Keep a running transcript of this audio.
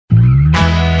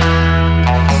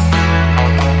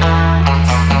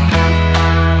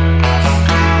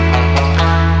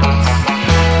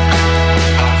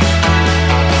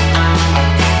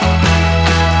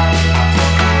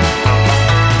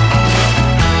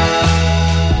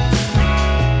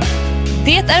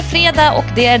är fredag och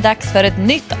det är dags för ett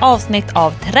nytt avsnitt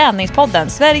av Träningspodden,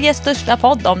 Sveriges största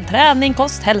podd om träning,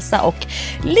 kost, hälsa och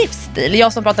livsstil.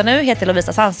 Jag som pratar nu heter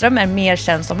Lovisa Sandström, är mer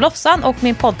känd som Lofsan, och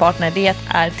min poddpartner det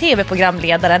är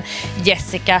tv-programledaren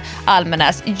Jessica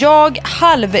Almenäs. Jag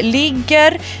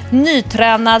halvligger,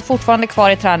 nytränad, fortfarande kvar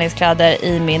i träningskläder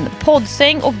i min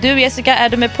poddsäng. Och du Jessica, är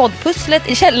du med poddpusslet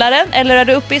i källaren eller är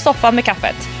du uppe i soffan med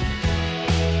kaffet?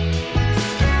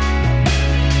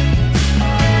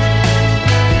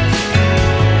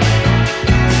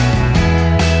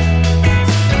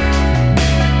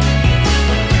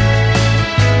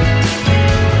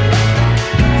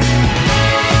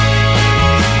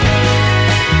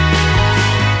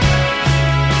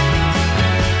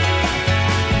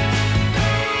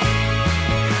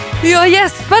 Jag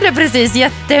gäspade precis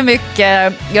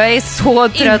jättemycket. Jag är så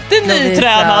trött. Inte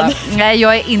nytränad. Nej,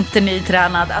 jag är inte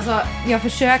nytränad. Alltså, jag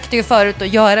försökte ju förut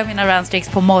att göra mina runstreaks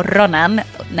på morgonen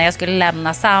när jag skulle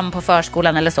lämna Sam på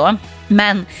förskolan eller så.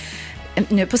 Men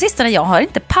nu på sistone, jag har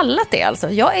inte pallat det alltså.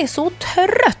 Jag är så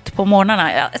trött på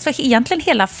morgnarna. Alltså, egentligen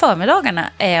hela förmiddagarna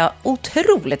är jag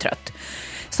otroligt trött.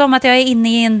 Som att jag är inne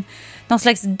i någon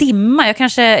slags dimma.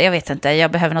 Jag vet inte,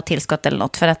 jag behöver något tillskott eller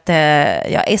något för att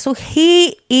jag är så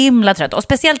himla trött. Och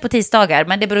speciellt på tisdagar,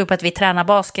 men det beror på att vi tränar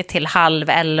basket till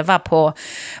 10:30 på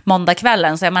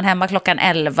måndagskvällen. Så är man hemma klockan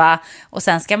 11 och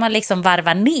sen ska man liksom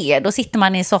varva ner. Då sitter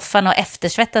man i soffan och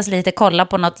eftersvettas lite, kolla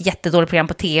på något jättedåligt program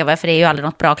på tv, för det är ju aldrig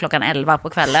något bra klockan 11 på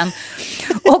kvällen.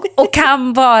 Och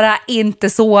kan bara inte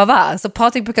sova. Så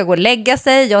Patrik brukar gå och lägga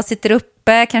sig, jag sitter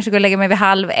uppe, kanske går och lägger mig vid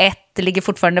 12:30, ligger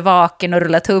fortfarande vaken och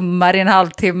rullar tummar i en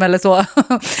halvtimme eller så.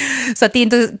 Så att det är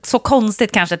inte så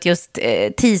konstigt kanske att just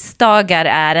tisdagar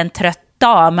är en trött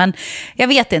dag. Men jag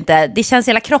vet inte, det känns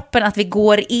i hela kroppen att vi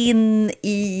går in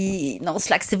i någon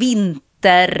slags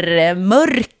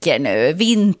vintermörker nu.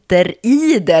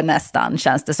 Vinteride nästan,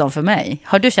 känns det som för mig.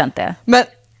 Har du känt det? Men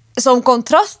som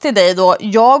kontrast till dig då,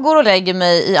 jag går och lägger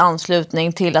mig i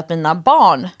anslutning till att mina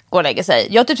barn går och lägger sig.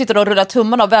 Jag typ sitter och rullar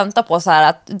tummarna och väntar på så här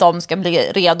att de ska bli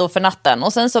redo för natten.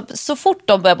 Och sen så fort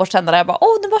de börjar borsta tänderna, jag bara,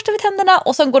 nu borstar vi tänderna.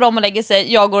 Och sen går de och lägger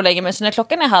sig, jag går och lägger mig. Så när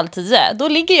klockan är 9:30, då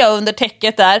ligger jag under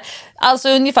täcket där. Alltså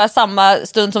ungefär samma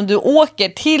stund som du åker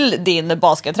till din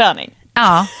basketträning.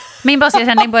 Ja, min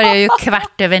basketträning börjar ju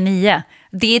 9:15.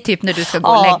 Det är typ när du ska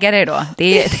gå och lägga dig då.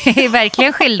 Det är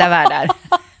verkligen skilda världar.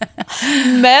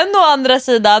 Men å andra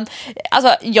sidan,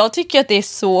 alltså, jag tycker att det är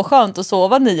så skönt att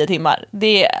sova 9 timmar.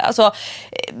 Det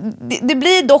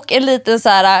blir dock en liten så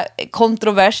här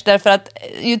kontrovers, därför att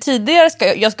ju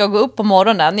tidigare jag ska gå upp på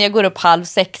morgonen, när jag går upp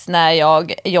 5:30 när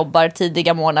jag jobbar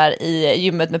tidiga morgnar i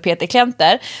gymmet med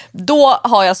PT-klienter, då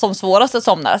har jag som svårast att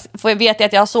somna. För jag vet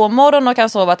att jag har sovmorgon och kan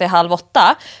sova till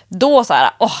 7:30. Då så här,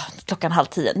 klockan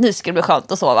 9:30, nu ska det bli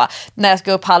skönt att sova. När jag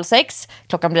ska upp 5:30,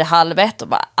 klockan blir 12:30 och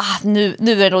bara, nu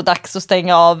är det nog dags att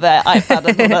stänga av iPaden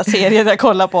och den här serien jag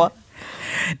kollar på.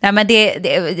 Nej, men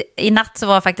i natt så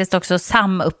var faktiskt också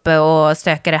Sam uppe och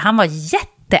stökade. Han var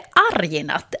jättearg i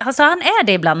natt. Alltså han är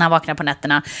det ibland när han vaknar på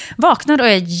nätterna. Vaknar och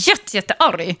är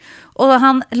jättearg. Och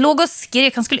han låg och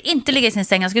skrek. Han skulle inte ligga i sin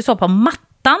säng. Han skulle sova på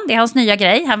mattan. Det är hans nya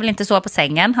grej. Han vill inte sova på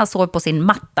sängen. Han sover på sin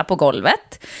matta på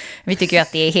golvet. Vi tycker ju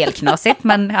att det är helt knasigt.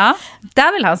 Men ja,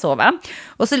 där vill han sova.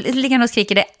 Och så ligger han och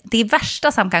skriker. Det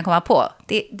värsta Sam kan komma på,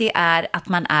 det är att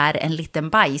man är en liten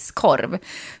bajskorv.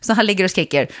 Så han ligger och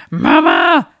skriker,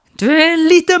 mamma! Du är en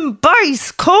liten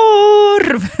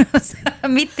bajskorv!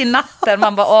 Mitt i natten.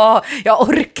 Man bara, jag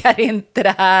orkar inte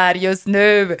det här just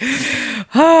nu.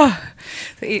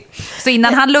 Så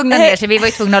innan han lugnade ner sig, vi var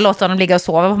ju tvungna att låta honom ligga och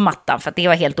sova på mattan, för att det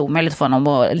var helt omöjligt för honom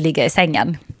att ligga i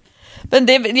sängen.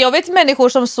 Men jag vet människor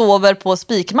som sover på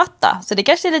spikmatta, så det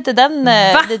kanske är lite det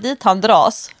är dit han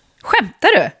dras. Skämtar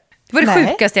du? Det var det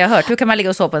sjukaste jag har hört. Hur kan man ligga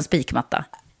och sova på en spikmatta?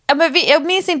 Ja, men jag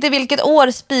minns inte vilket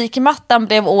år spikmattan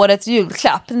blev årets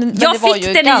julklapp. Men jag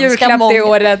fick den i julklapp det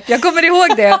året. Jag kommer ihåg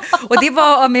det. Och det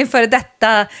var av min före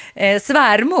detta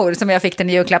svärmor som jag fick den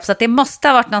i julklapp. Så att det måste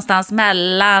ha varit någonstans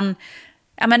mellan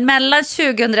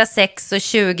 2006 och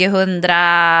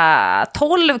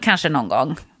 2012 kanske någon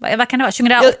gång. Vad kan det vara?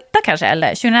 2008 kanske? Eller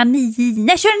 2009?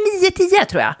 Nej, 2009-10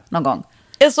 tror jag någon gång.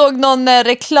 Jag såg någon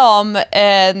reklam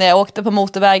när jag åkte på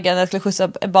motorvägen när jag skulle skjutsa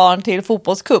barn till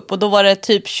fotbollscup, och då var det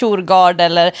typ Shurgard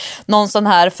eller någon sån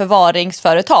här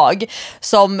förvaringsföretag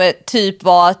som typ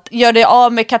var att gör det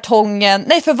av med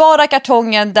förvara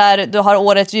kartongen där du har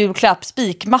årets julklapp,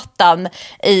 spikmattan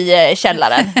i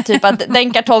källaren. Typ att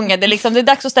den kartongen, det är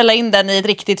dags att ställa in den i ett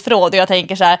riktigt förråd, och jag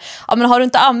tänker så här, men har du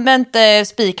inte använt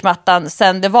spikmattan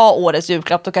sen det var årets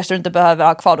julklapp, då kanske du inte behöver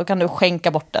ha kvar, då kan du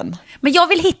skänka bort den. Men jag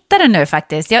vill hitta den nu faktiskt.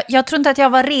 faktiskt. Jag tror inte att jag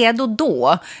var redo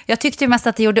då. Jag tyckte ju mest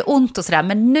att det gjorde ont och sådär.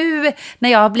 Men nu när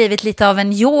jag har blivit lite av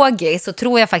en yogi så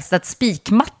tror jag faktiskt att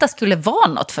spikmatta skulle vara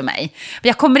något för mig.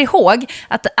 Jag kommer ihåg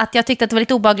att jag tyckte att det var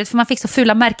lite obehagligt för man fick så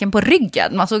fula märken på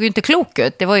ryggen. Man såg ju inte klok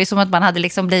ut. Det var ju som att man hade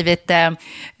liksom blivit,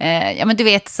 ja men du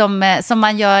vet som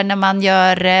man gör när man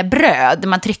gör bröd.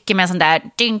 Man trycker med en sån där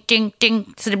ding, ding, ding,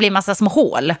 så det blir massa små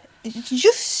hål.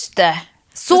 Just det.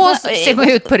 Så ser man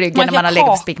ut på ryggen när man har legat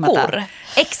på spikmatta.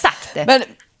 Exakt. Men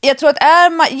jag tror att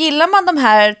gillar man de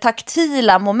här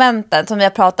taktila momenten som vi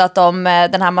har pratat om,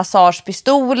 den här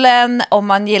massagepistolen, om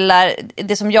man gillar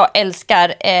det som jag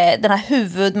älskar, den här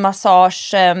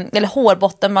huvudmassage eller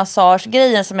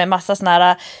hårbottenmassage-grejen som är massa såna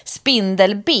här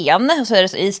spindelben, så är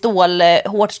det i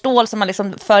hårt stål som man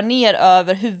liksom för ner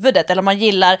över huvudet, eller om man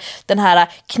gillar den här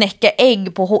knäcka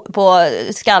ägg på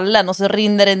skallen och så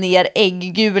rinner det ner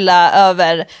ägggula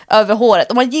över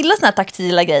håret. Om man gillar såna här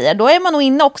taktila grejer, då är man nog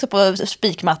inne också på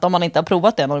spikmatta om man inte har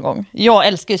provat det någon gång. Jag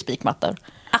älskar ju spikmattor.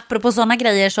 Apropå sådana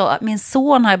grejer så min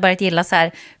son har börjat gilla så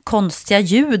här konstiga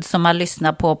ljud som man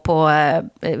lyssnar på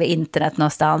internet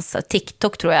någonstans.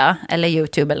 TikTok tror jag, eller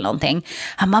YouTube eller någonting.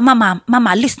 Han,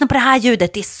 mamma, lyssna på det här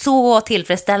ljudet, det är så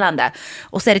tillfredsställande.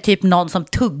 Och så är det typ någon som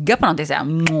tuggar på någonting så här.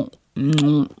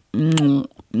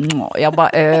 Jag bara,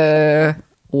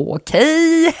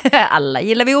 okej. Alla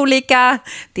gillar vi olika.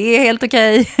 Det är helt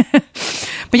okej.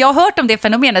 Men jag har hört om det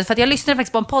fenomenet för att jag lyssnade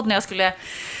faktiskt på en podd när jag skulle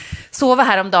sova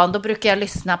häromdagen. Då brukar jag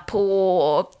lyssna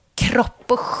på Kropp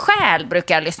och själ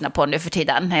brukar jag lyssna på nu för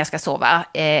tiden när jag ska sova.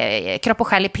 Kropp och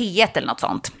själ i P1 eller något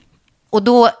sånt. Och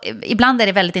då, ibland är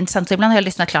det väldigt intressant, så ibland har jag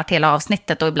lyssnat klart hela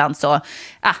avsnittet och ibland så,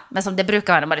 men som det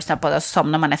brukar vara när man lyssnar på det så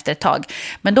somnar man efter ett tag.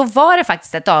 Men då var det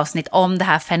faktiskt ett avsnitt om det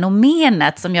här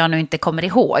fenomenet som jag nu inte kommer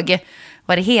ihåg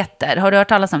vad det heter. Har du hört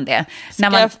talas om det?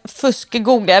 Ska jag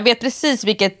fuskgoogla? Jag vet precis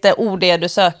vilket ord det är du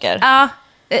söker. Ja,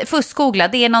 fuskgoogla.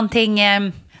 Det är någonting,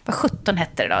 vad 17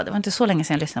 hette det då? Det var inte så länge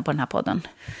sedan jag lyssnade på den här podden.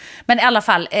 Men i alla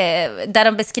fall, där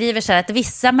de beskriver så här att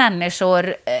vissa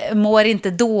människor mår inte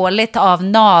dåligt av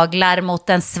naglar mot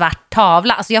en svart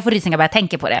tavla. Alltså jag får rysningar bara jag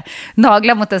tänker på det.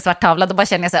 Naglar mot en svart tavla, då bara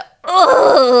känner jag så här,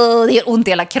 det gör ont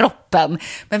i hela kroppen.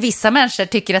 Men vissa människor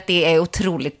tycker att det är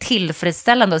otroligt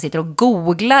tillfredsställande och sitter och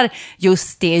googlar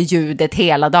just det ljudet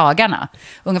hela dagarna.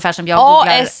 Ungefär som jag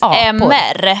googlar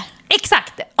ASMR.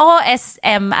 Exakt,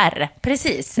 ASMR,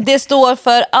 precis. Det står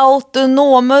för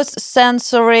Autonomous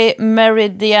Sensory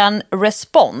Meridian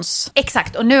Response.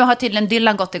 Exakt, och nu har tydligen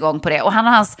Dylan gått igång på det. Och han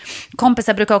och hans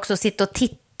kompisar brukar också sitta och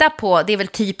titta på, det är väl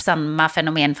typ samma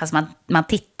fenomen fast man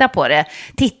tittar på det.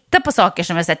 Titta på saker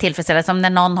som är så tillfredsställande, som när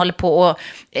någon håller på och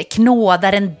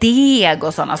knådar en deg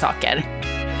och sådana saker.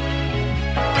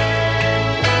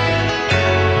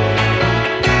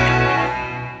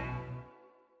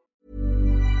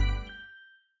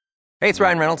 Hey, it's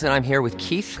Ryan Reynolds, and I'm here with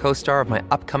Keith, co-star of my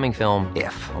upcoming film,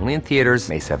 If, only in theaters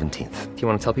May 17th. Do you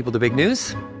want to tell people the big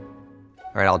news?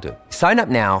 All right, I'll do it. Sign up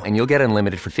now and you'll get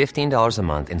unlimited for $15 a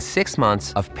month and 6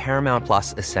 months of Paramount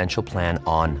Plus Essential Plan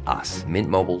on us.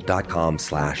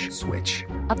 MintMobile.com/switch.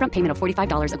 Upfront payment of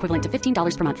 $45 equivalent to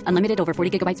 $15 per month. Unlimited over 40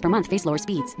 gigabytes per month. Face lower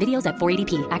speeds. Videos at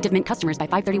 480p. Active Mint customers by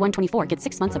 531.24 get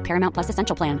 6 months of Paramount Plus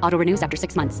Essential Plan. Auto renews after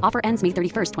 6 months. Offer ends May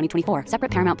 31st, 2024.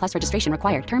 Separate Paramount Plus registration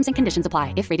required. Terms and conditions apply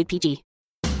if rated PG.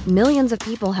 Millions of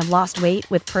people have lost weight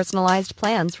with personalized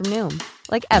plans from Noom.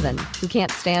 Like Evan, who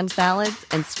can't stand salads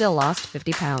and still lost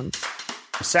 50 pounds.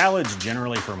 Salads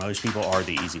generally for most people are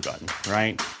the easy button,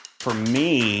 right? For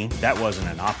me, that wasn't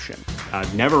an option. I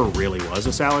never really was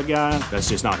a salad guy.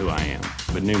 That's just not who I am.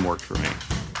 But Noom worked for me.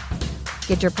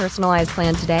 Get your personalized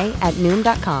plan today at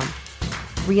Noom.com.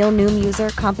 Real Noom user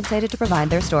compensated to provide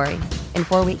their story. In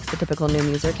 4 weeks, the typical Noom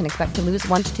user can expect to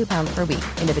lose 1 to 2 pounds per week.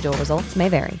 Individual results may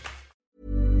vary.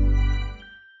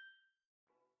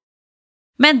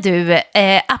 Men du,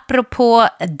 apropå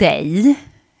dig,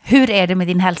 hur är det med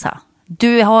din hälsa?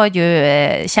 Du har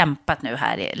ju kämpat nu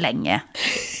här länge.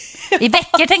 I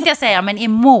veckor tänkte jag säga, men i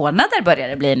månader börjar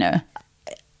det bli nu.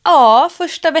 Ja,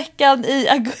 första veckan i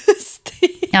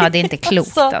augusti. Ja, det är inte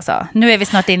klokt alltså. Nu är vi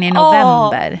snart inne i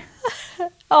november.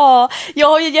 Ja, jag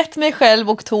har ju gett mig själv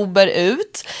oktober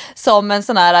ut som en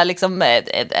sån här liksom,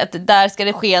 där ska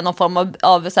det ske någon form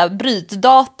av så här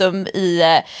brytdatum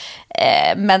i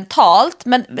mentalt.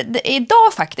 Men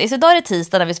idag är det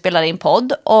tisdag när vi spelar in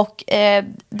podd och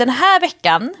den här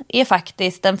veckan är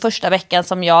faktiskt den första veckan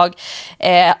som jag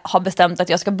har bestämt att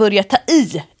jag ska börja ta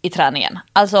i träningen.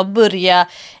 Alltså börja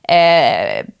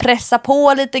pressa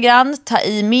på lite grann, ta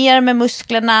i mer med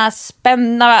musklerna,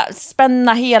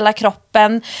 spänna hela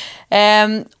kroppen.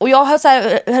 Och jag har så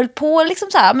här, höll på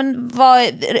liksom så här, men vad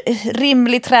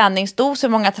rimlig träningsdos, hur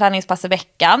många träningspass i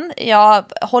veckan. Jag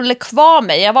håller kvar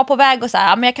mig. Jag var på väg och så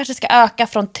här, men jag kanske ska öka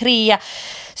från 3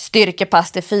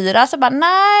 styrkepass till 4. Så bara,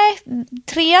 nej,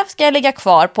 3 ska jag ligga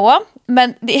kvar på.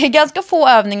 Men det är ganska få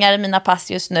övningar i mina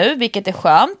pass just nu, vilket är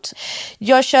skönt.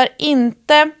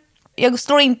 Jag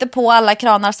slår inte på alla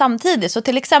kranar samtidigt. Så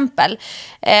till exempel,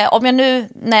 om jag nu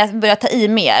när jag börjar ta i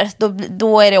mer,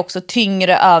 då är det också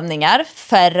tyngre övningar,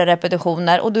 färre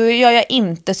repetitioner. Och då gör jag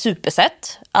inte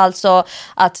superset. Alltså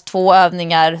att 2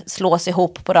 övningar slås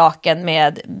ihop på raken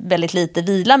med väldigt lite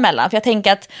vila mellan. För jag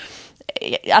tänker att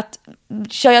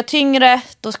kör jag tyngre,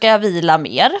 då ska jag vila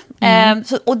mer.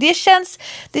 Och det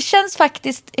känns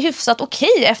faktiskt hyfsat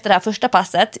okej efter det här första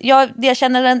passet. Det jag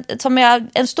känner som är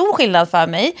en stor skillnad för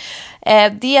mig,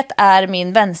 det är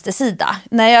min vänstersida.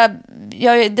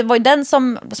 Det var ju den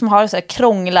som har så här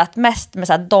krånglat mest med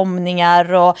så här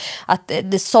domningar och att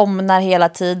det somnar hela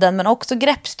tiden, men också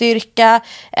greppstyrka,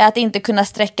 att inte kunna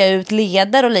sträcka ut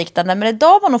leder och liknande. Men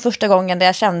idag var nog första gången där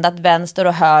jag kände att vänster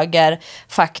och höger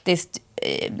faktiskt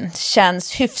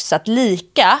känns hyfsat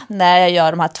lika när jag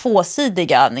gör de här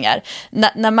 2-sidiga övningar.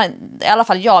 När man, i alla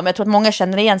fall jag, men jag tror att många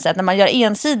känner igen sig att när man gör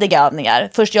ensidiga övningar,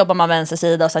 först jobbar man vänster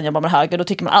sida och sen jobbar man höger, då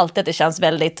tycker man alltid att det känns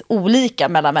väldigt olika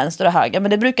mellan vänster och höger.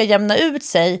 Men det brukar jämna ut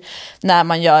sig när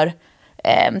man gör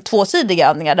 2-sidiga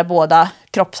övningar där båda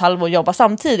kroppshalvor jobbar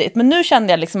samtidigt. Men nu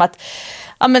kände jag liksom att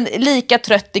lika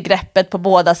trött i greppet på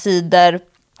båda sidor.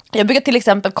 Jag brukar till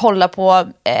exempel kolla på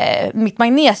mitt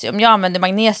magnesium. Jag använder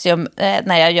magnesium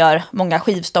när jag gör många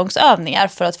skivstångsövningar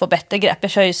för att få bättre grepp.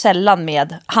 Jag kör ju sällan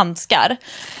med handskar.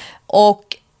 Och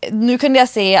nu kunde jag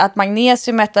se att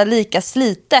magnesiumet är lika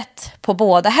slitet på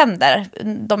båda händer.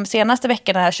 De senaste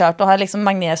veckorna jag har kört, då har liksom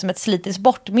magnesiumet slitits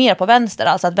bort mer på vänster.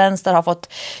 Alltså att vänster har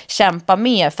fått kämpa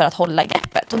mer för att hålla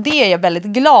greppet. Och det är jag väldigt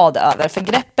glad över, för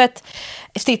greppet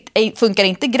funkar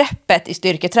inte greppet i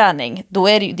styrketräning, då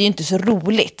är det inte så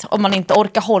roligt. Om man inte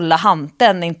orkar hålla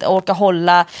hanteln, inte orkar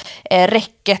hålla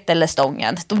räcket eller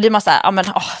stången, då blir man så här,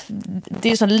 det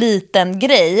är en sån liten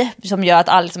grej som gör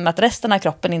att resten av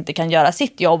kroppen inte kan göra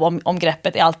sitt jobb om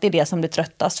greppet är alltid det som blir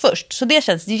tröttast först. Så det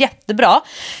känns jättebra.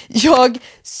 Jag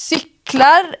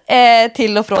cyklar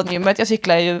till och från gymmet. Jag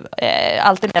cyklar ju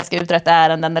alltid när jag ska uträtta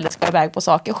ärenden eller ska iväg på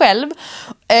saker själv.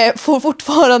 Får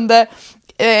fortfarande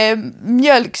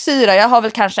mjölksyra. Jag har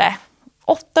väl kanske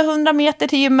 800 meter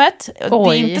till gymmet.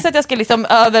 Oj. Det är inte så att jag ska liksom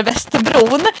över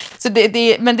Västerbron. Så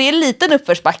men det är en liten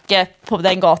uppförsbacke på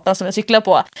den gatan som jag cyklar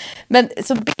på. Men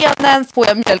så benen får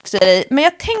jag mjölksyra i. Men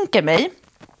jag tänker mig,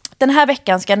 den här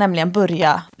veckan ska jag nämligen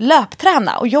börja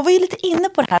löpträna. Och jag var ju lite inne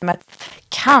på det här med att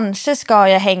kanske ska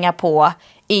jag hänga på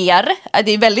er.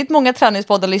 Det är väldigt många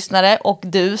träningspodden-lyssnare och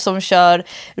du som kör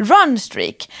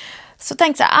runstreak. Så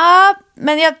tänkte jag,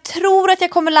 men jag tror att jag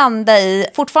kommer landa i,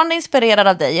 fortfarande inspirerad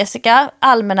av dig Jessica,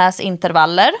 Almenäs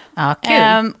intervaller. Ja,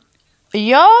 kul.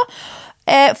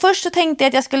 Först så tänkte jag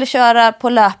att jag skulle köra på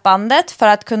löpbandet för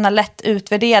att kunna lätt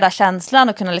utvärdera känslan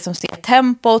och kunna liksom se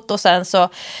tempot och sen så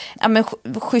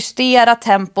justera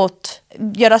tempot,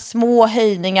 göra små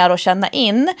höjningar och känna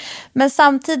in. Men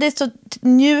samtidigt så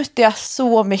njuter jag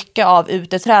så mycket av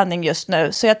uteträning just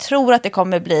nu, så jag tror att det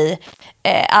kommer bli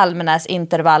Almenäs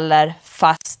intervaller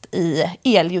fast i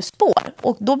elljusspår.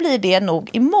 Och då blir det nog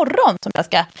imorgon som jag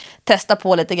ska testa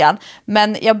på lite grann.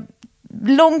 Men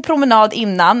lång promenad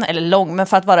innan, eller lång, men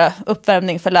för att vara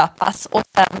uppvärmning för löppass. Och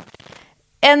sen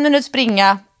 1 minut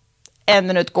springa, 1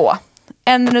 minut gå.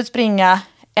 1 minut springa,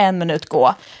 1 minut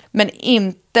gå. Men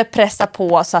inte pressa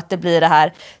på så att det blir det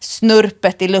här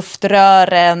snurpet i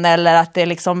luftrören eller att det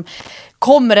liksom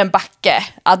kommer en backe.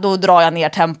 Ja, då drar jag ner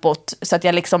tempot så att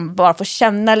jag liksom bara får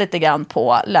känna lite grann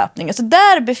på löpningen. Så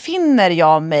där befinner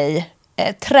jag mig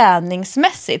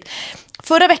träningsmässigt.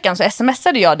 Förra veckan så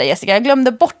smsade jag dig Jessica, jag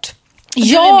glömde bort.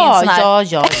 Ja.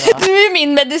 Du är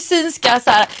min medicinska så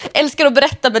här, älskar att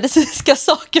berätta medicinska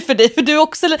saker för dig, för du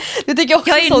tycker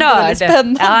också jag är sånt är väldigt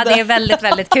spännande. Ja, det är väldigt,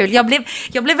 väldigt kul.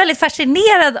 Jag blev väldigt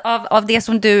fascinerad av det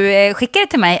som du skickade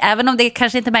till mig, även om det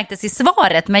kanske inte märktes i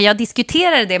svaret, men jag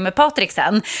diskuterade det med Patrik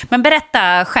sen. Men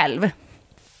berätta själv.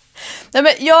 Nej,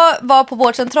 men jag var på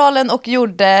vårdcentralen och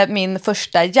gjorde min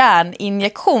första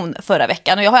hjärninjektion förra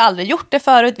veckan. Och jag har aldrig gjort det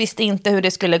förut, visste inte hur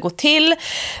det skulle gå till.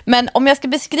 Men om jag ska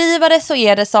beskriva det så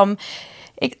är det som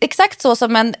exakt så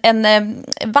som en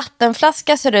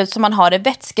vattenflaska ser ut som man har ett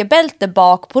vätskebälte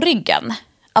bak på ryggen.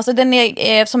 Alltså den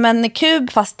är som en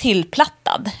kub fast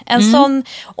tillplattad. En sån,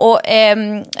 och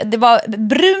det var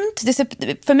brunt.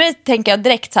 För mig tänker jag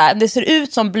direkt så här, det ser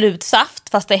ut som blodsaft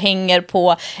fast det hänger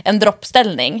på en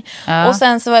droppställning. Och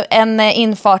sen så var en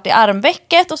infart i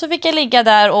armvecket och så fick jag ligga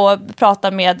där och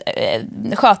prata med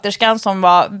sköterskan som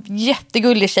var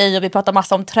jättegullig tjej och vi pratade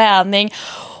massa om träning.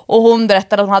 Och hon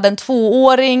berättade att hon hade en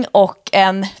 2-åring och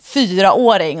en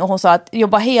 4-åring. Och hon sa att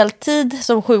jobba heltid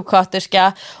som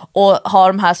sjuksköterska och ha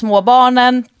de här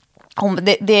småbarnen.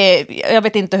 Jag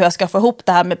vet inte hur jag ska få ihop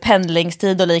det här med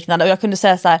pendlingstid och liknande. Och jag kunde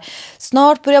säga så här,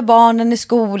 snart börjar barnen i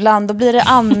skolan, då blir det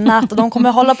annat. Och de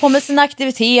kommer hålla på med sina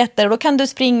aktiviteter och då kan du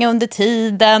springa under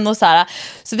tiden och så här.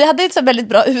 Så vi hade ett så väldigt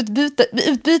bra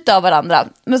utbyte av varandra.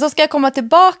 Men så ska jag komma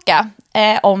tillbaka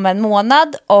om en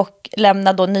månad och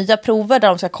lämna då nya prover där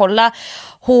de ska kolla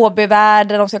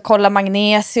HB-värden, de ska kolla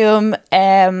magnesium,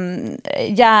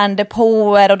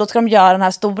 järndepåer och då ska de göra den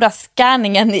här stora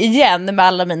scanningen igen med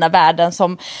alla mina värden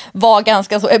som var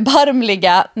ganska så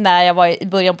erbarmliga när jag var i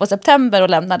början på september och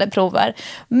lämnade prover.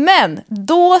 Men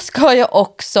då ska jag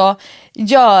också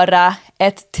göra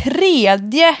ett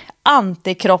 3:e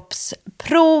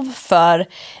antikroppsprov för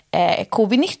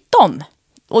covid-19.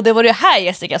 Och det var det här,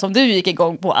 Jessica, som du gick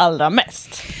igång på allra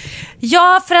mest.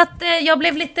 Ja, för att jag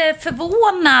blev lite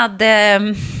förvånad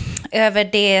över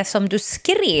det som du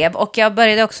skrev. Och jag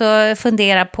började också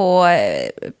fundera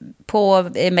på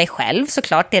mig själv,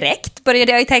 såklart direkt.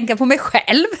 Började jag ju tänka på mig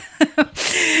själv.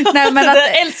 Nej, men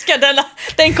jag älskar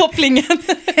den kopplingen.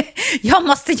 Jag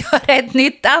måste göra ett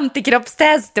nytt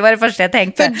antikroppstest, det var det första jag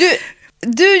tänkte. För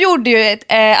du gjorde ju ett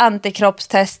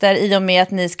antikroppstester i och med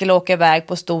att ni skulle åka iväg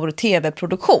på stor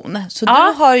tv-produktion. Så du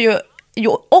har ju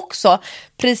också,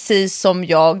 precis som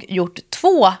jag, gjort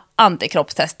 2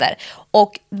 antikroppstester.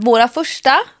 Och våra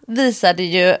första visade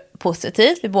ju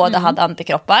positivt. Vi båda hade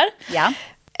antikroppar. Ja.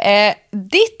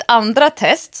 Ditt andra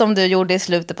test som du gjorde i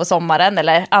slutet på sommaren,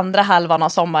 eller andra halvan av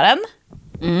sommaren,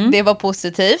 det var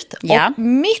positivt. Ja. Och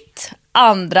mitt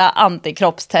andra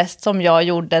antikroppstest som jag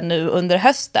gjorde nu under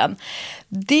hösten,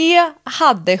 det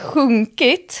hade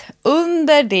sjunkit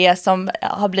under det som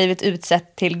har blivit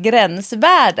utsett till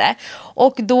gränsvärde.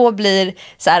 Och då blir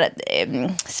så här,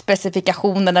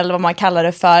 specifikationen eller vad man kallar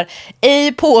det för,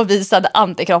 ej påvisade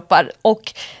antikroppar.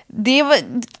 Och det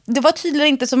var tydligen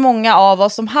inte så många av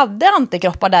oss som hade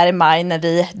antikroppar där i maj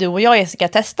när du och jag, Jessica,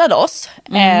 testade oss.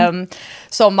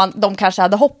 Som de kanske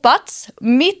hade hoppats.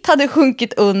 Mitt hade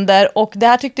sjunkit under och det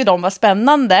här tyckte de var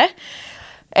spännande.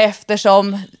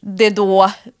 Eftersom det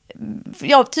då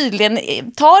tydligen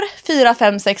tar 4,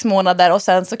 5, 6 månader och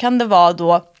sen så kan det vara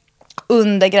då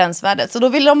under gränsvärdet. Så då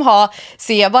vill de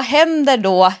se vad händer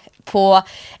då på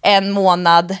en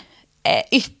månad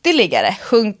ytterligare.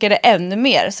 Sjunker det ännu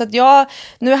mer? Så att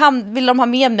nu vill de ha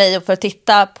med mig för att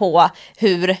titta på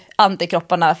hur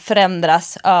antikropparna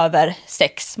förändras över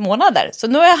 6 månader. Så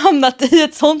nu har jag hamnat i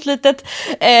ett sånt litet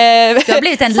du har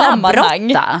blivit en sammanhang.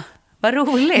 labbrotta. Vad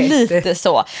roligt. Lite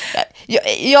så.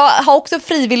 Jag har också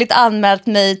frivilligt anmält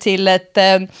mig till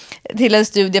en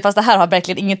studie, fast det här har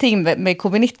verkligen ingenting med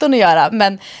covid-19 att göra,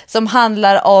 men som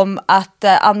handlar om att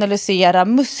analysera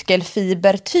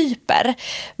muskelfibertyper.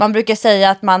 Man brukar säga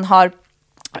att man har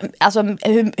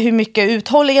hur mycket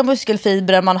uthålliga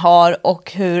muskelfibrer man har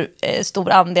och hur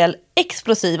stor andel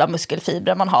explosiva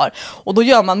muskelfibrer man har. Och då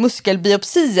gör man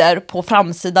muskelbiopsier på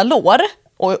framsida lår.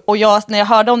 Och när jag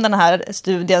hörde om den här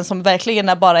studien som verkligen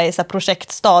är bara i så här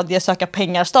projektstadie, söka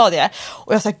pengar-stadie,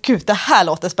 och jag sa, gud, det här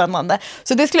låter spännande.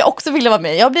 Så det skulle jag också vilja vara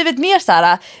med. Jag har blivit mer så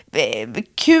här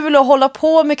kul att hålla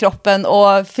på med kroppen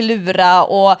och filura,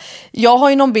 och jag har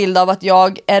ju någon bild av att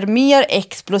jag är mer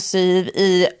explosiv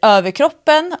i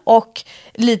överkroppen och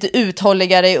lite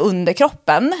uthålligare i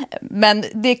underkroppen. Men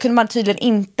det kunde man tydligen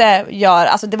inte göra.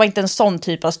 Alltså det var inte en sån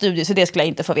typ av studie, så det skulle jag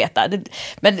inte få veta.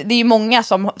 Men det är ju många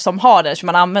som har det, så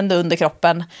man använder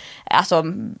underkroppen. Alltså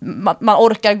man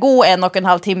orkar gå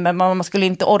 1,5 timme, men man skulle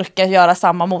inte orka göra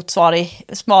samma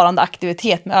motsvarande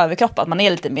aktivitet med överkroppen. Man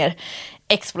är lite mer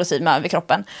explosiv med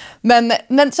överkroppen.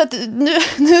 Men så att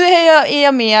nu är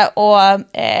jag med och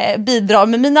bidrar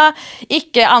med mina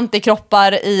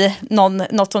icke-antikroppar i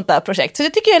något sånt där projekt. Så det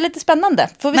tycker jag är lite spännande.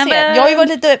 Får vi se. Jag har ju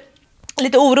varit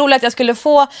lite orolig att jag skulle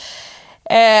få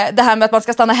det här med att man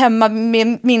ska stanna hemma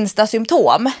med minsta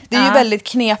symptom. Det är ju väldigt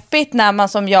knepigt när man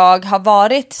som jag har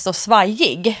varit så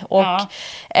svajig och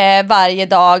varje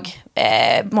dag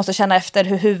måste känna efter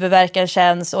hur huvudvärken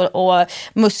känns och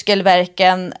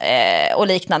muskelvärken och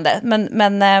liknande.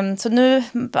 Men så nu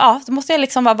så måste jag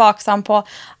liksom vara vaksam på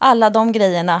alla de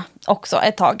grejerna också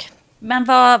ett tag. Men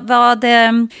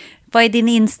Vad är din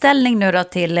inställning nu då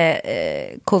till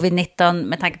covid-19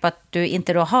 med tanke på att du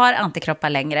inte då har antikroppar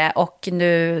längre och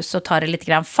nu så tar det lite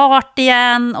grann fart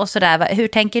igen och sådär. Hur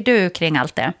tänker du kring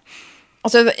allt det?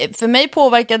 Alltså, för mig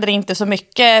påverkade det inte så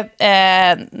mycket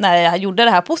när jag gjorde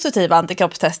det här positiva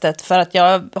antikroppstestet, för att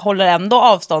jag håller ändå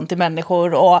avstånd till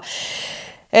människor och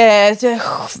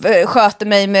sköter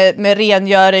mig med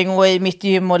rengöring och i mitt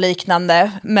gym och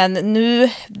liknande. Men nu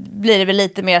blir det väl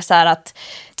lite mer så här att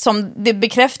det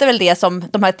bekräftar väl det som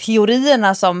de här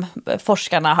teorierna som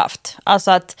forskarna har haft.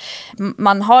 Alltså att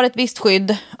man har ett visst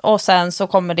skydd och sen så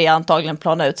kommer det antagligen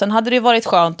plana ut. Sen hade det ju varit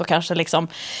skönt att kanske liksom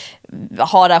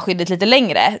ha det här skyddet lite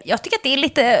längre. Jag tycker att det är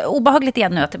lite obehagligt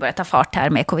igen nu att det börjar ta fart här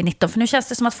med covid-19. För nu känns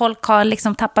det som att folk har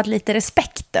liksom tappat lite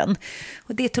respekten.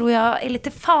 Och det tror jag är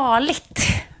lite farligt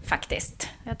faktiskt.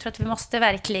 Jag tror att vi måste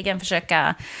verkligen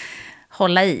försöka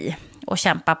hålla i och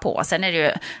kämpa på. Sen är det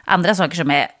ju andra saker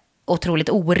som är otroligt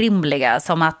orimliga,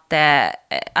 som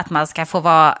att man ska få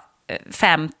vara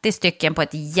 50 stycken på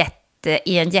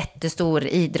i en jättestor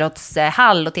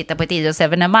idrottshall och titta på ett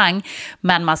idrottsevenemang,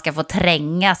 men man ska få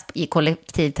trängas i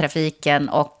kollektivtrafiken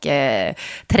och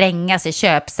trängas i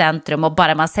köpcentrum, och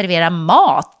bara man serverar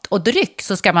mat och dryck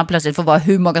så ska man plötsligt få vara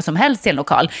hur många som helst i en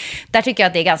lokal. Där tycker jag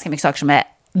att det är ganska mycket saker som är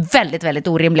väldigt, väldigt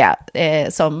orimliga,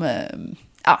 som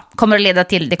kommer att leda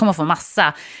till, det kommer att få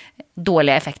massa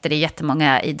dåliga effekter. Det är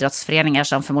jättemånga idrottsföreningar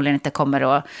som förmodligen inte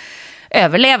kommer att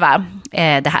överleva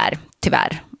det här,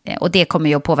 tyvärr. Och det kommer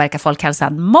ju att påverka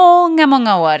folkhälsan många,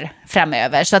 många år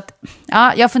framöver. Så att,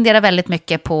 ja, jag funderar väldigt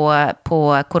mycket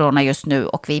på corona just nu.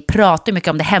 Och vi pratar mycket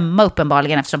om det hemma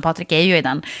uppenbarligen, eftersom Patrik är ju i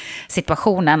den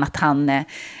situationen att han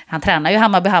tränar ju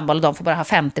Hammarby handboll och de får bara ha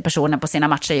 50 personer på sina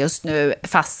matcher just nu.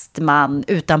 Fast man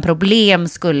utan problem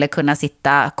skulle kunna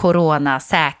sitta corona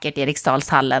säkert i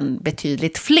Eriksdalshallen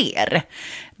betydligt fler.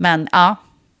 Men ja,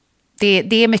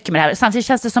 det är mycket med det här. Samtidigt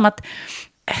känns det som att,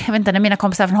 jag vet inte, när mina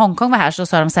kompisar från Hongkong var här så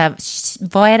sa de så här,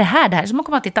 vad är det här? Det här är som att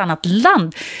komma till ett annat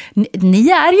land. Ni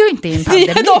är ju inte i en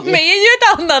pandemi. De är ju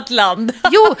ett annat land.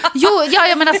 Ja,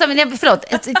 men alltså,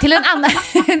 förlåt, till en annan,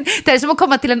 det är som att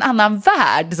komma till en annan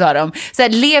värld, sa de. Så här,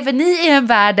 lever ni i en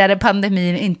värld där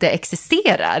pandemin inte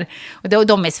existerar? Och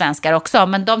de är svenskar också,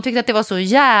 men de tyckte att det var så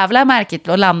jävla märkligt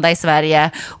att landa i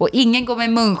Sverige och ingen går med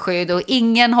munskydd och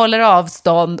ingen håller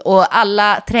avstånd och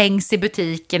alla trängs i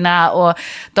butikerna, och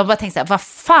de bara tänkte så här, vad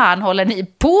fan håller ni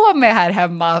på med här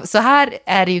hemma? Så här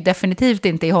är det ju definitivt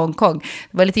inte i Hongkong.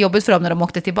 Det var lite jobbigt för dem när de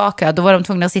åkte tillbaka. Då var de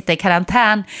tvungna att sitta i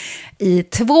karantän i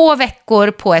 2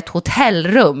 veckor på ett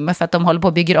hotellrum, för att de håller på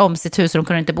att bygga om sitt hus och de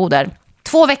kunde inte bo där.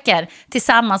 2 veckor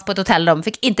tillsammans på ett hotellrum,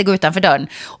 fick inte gå utanför dörren.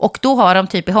 Och då har de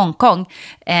typ i Hongkong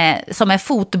som en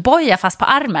fotboja fast på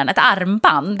armen, ett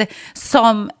armband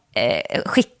som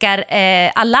skickar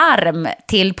alarm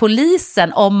till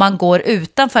polisen om man går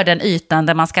utanför den ytan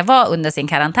där man ska vara under sin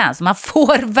karantän. Så man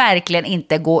får verkligen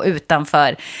inte gå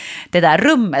utanför det där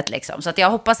rummet liksom. Så att jag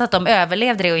hoppas att de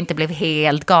överlevde det och inte blev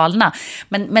helt galna.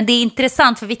 Men det är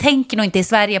intressant, för vi tänker nog inte i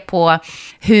Sverige på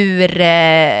hur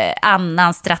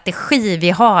annan strategi vi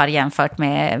har jämfört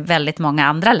med väldigt många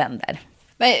andra länder.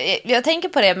 Men jag tänker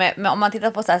på det med om man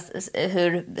tittar på så här,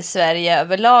 hur Sverige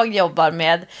överlag jobbar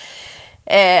med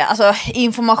alltså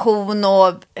information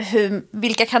och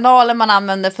vilka kanaler man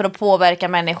använder för att påverka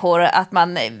människor, att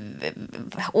man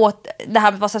det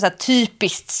här var så här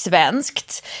typiskt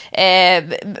svenskt,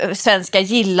 svenskar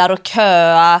gillar att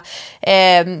köa,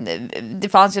 det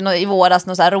fanns ju i våras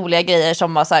några så här roliga grejer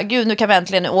som var så här, gud nu kan vi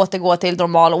äntligen återgå till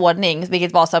normal ordning,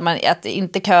 vilket var så här, att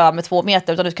inte köa med 2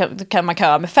 meter utan nu kan man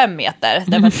köa med 5 meter,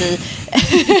 därför att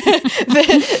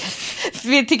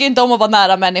vi tycker inte om att vara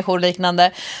nära människor och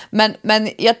liknande. Men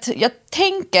jag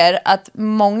tänker att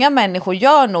många människor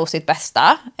gör nog sitt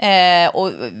bästa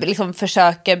och liksom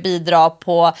försöker bidra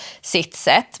på sitt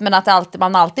sätt. Men att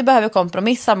man alltid behöver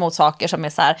kompromissa mot saker som är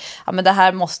så här, ja men det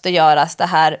här måste göras, det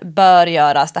här bör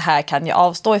göras, det här kan jag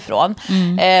avstå ifrån.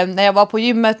 När jag var på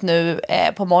gymmet nu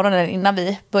på morgonen innan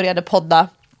vi började podda,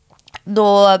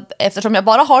 då, eftersom jag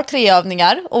bara har 3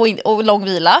 övningar och lång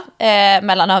vila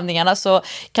mellan övningarna, så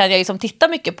kan jag liksom titta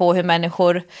mycket på hur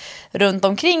människor runt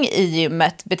omkring i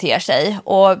gymmet beter sig.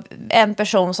 Och en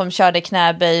person som körde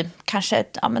knäböj kanske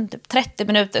 30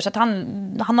 minuter, så att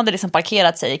han hade liksom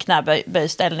parkerat sig i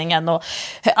knäböjställningen och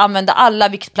använde alla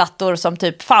viktplattor som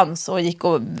typ fanns och gick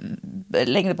och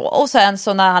längde på. Och sen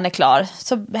så när han är klar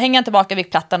så hänger han tillbaka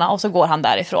viktplattorna och så går han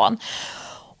därifrån.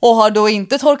 Och har då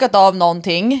inte torkat av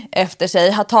någonting efter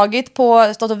sig.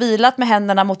 Har stått och vilat med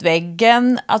händerna mot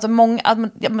väggen. Alltså man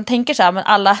tänker så här, men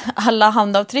alla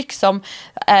handavtryck som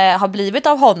har blivit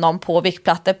av honom på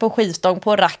viktplattor, på skivstång,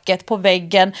 på racket, på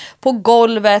väggen, på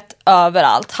golvet,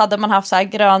 överallt. Hade man haft så här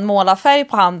grön målarfärg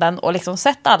på handen och liksom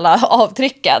sett alla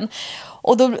avtrycken.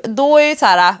 Och då är det så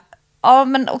här, ja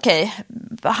men okej,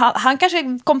 han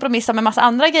kanske kompromissar med massa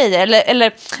andra grejer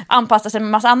eller anpassar sig med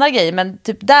massa andra grejer, men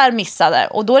typ där missade.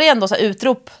 Och då är det ändå så här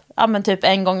utrop, ja men typ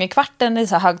en gång i kvarten i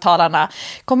så här högtalarna.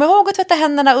 Kom ihåg att tvätta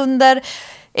händerna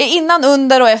innan,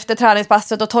 under och efter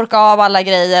träningspasset och torka av alla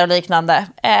grejer och liknande.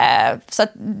 Så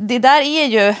att det där är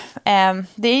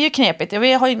ju knepigt.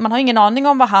 Man har ingen aning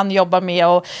om vad han jobbar med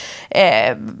och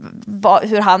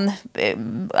hur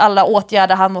alla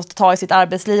åtgärder han måste ta i sitt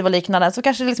arbetsliv och liknande. Så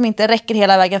kanske det liksom inte räcker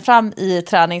hela vägen fram i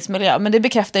träningsmiljö. Men det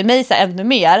bekräftar ju mig så ännu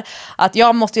mer att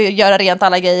jag måste göra rent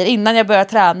alla grejer innan jag börjar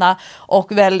träna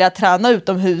och välja att träna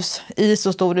utomhus i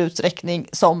så stor utsträckning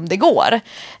som det går.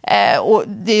 Och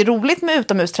det är roligt med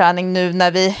utomhusträning nu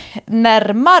när vi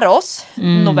närmar oss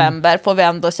november, får vi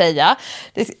ändå säga.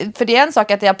 För det är en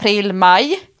sak att i april,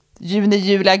 maj, juni,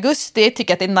 juli, augusti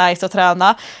tycker att det är nice att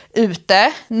träna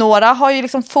ute. Några har ju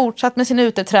liksom fortsatt med sin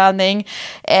uteträning,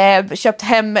 köpt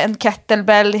hem en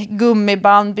kettlebell,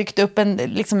 gummiband, byggt upp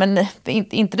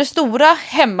inte det stora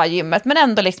hemmagymmet, men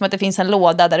ändå liksom att det finns en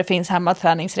låda där det finns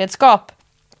hemmaträningsredskap.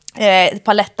 Ett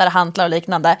par lättare hantlar och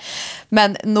liknande.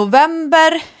 Men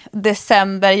november,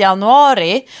 december,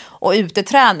 januari och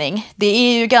uteträning, det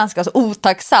är ju ganska så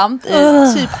otacksamt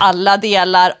i typ alla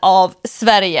delar av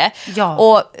Sverige. Ja.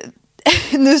 Och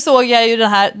nu såg jag ju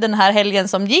den här helgen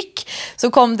som gick,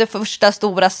 så kom det första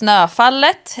stora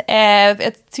snöfallet.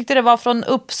 Jag tyckte det var från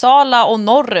Uppsala och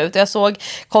norrut. Jag såg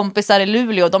kompisar i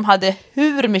Luleå, de hade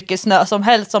hur mycket snö som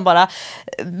helst som bara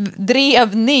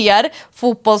drev ner.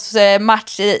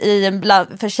 Fotbollsmatch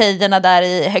för tjejerna där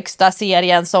i högsta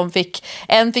serien som fick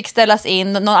ställas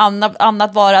in. Något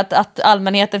annat var att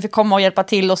allmänheten fick komma och hjälpa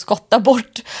till och skotta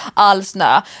bort all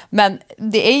snö. Men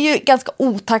det är ju ganska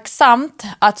otacksamt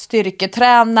att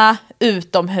styrketräna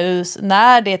utomhus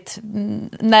när det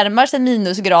närmar sig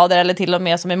minusgrader, eller till och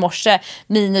med som i morse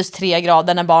 -3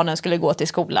 grader när barnen skulle gå till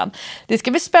skolan. Det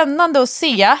ska bli spännande att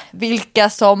se vilka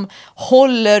som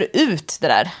håller ut det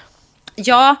där.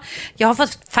 Ja, jag har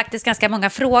fått faktiskt ganska många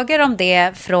frågor om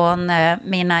det från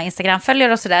mina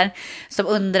Instagram-följare och sådär, som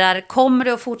undrar, kommer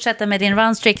du att fortsätta med din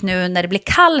runstreak nu när det blir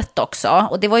kallt också?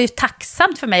 Och det var ju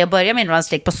tacksamt för mig att börja min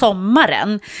runstreak på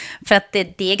sommaren, för att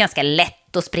det är ganska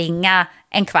lätt att springa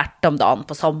en kvart om dagen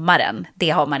på sommaren. Det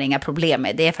har man inga problem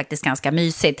med. Det är faktiskt ganska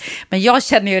mysigt. Men jag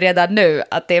känner ju redan nu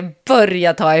att det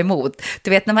börjar ta emot. Du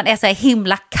vet, när man är så här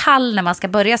himla kall när man ska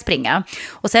börja springa.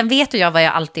 Och sen vet jag vad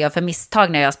jag alltid gör för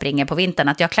misstag när jag springer på vintern.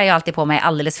 Att jag klär ju alltid på mig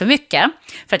alldeles för mycket.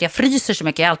 För att jag fryser så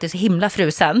mycket. Jag är alltid så himla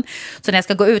frusen. Så när jag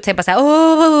ska gå ut så är jag bara så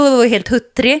här, helt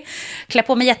huttrig. Klär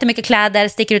på mig jättemycket kläder,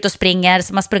 sticker ut och springer.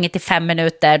 Så man sprungit i 5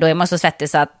 minuter. Då är man så svettig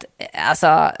så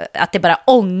att det bara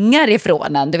ångar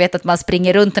ifrån en. Du vet att man springer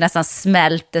runt och nästan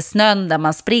smälter snön där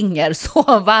man springer.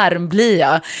 Så varm blir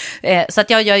jag. Så att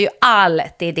jag gör ju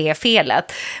allt i det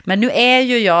felet. Men nu är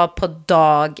ju jag på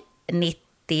dag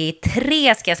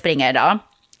 93 ska jag springa idag.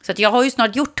 Så att jag har ju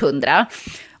snart gjort 100.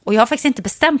 Och jag har faktiskt inte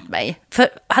bestämt mig. För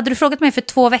hade du frågat mig för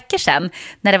 2 veckor sedan,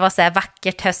 när det var så här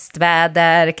vackert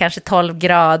höstväder, kanske 12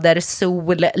 grader,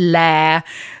 sol,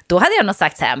 då hade jag nog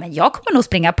sagt så här, men jag kommer nog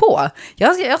springa på.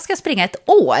 Jag ska springa 1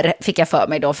 år, fick jag för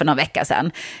mig då för någon vecka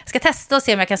sedan. Jag ska testa och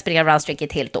se om jag kan springa runstreak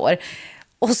ett helt år.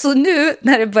 Och så nu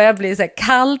när det börjar bli så här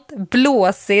kallt,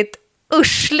 blåsigt,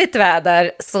 uschligt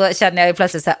väder, så känner jag ju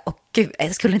plötsligt så här, gud,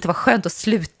 det skulle inte vara skönt att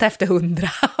sluta efter 100.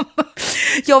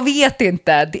 Jag vet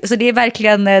inte. Så det är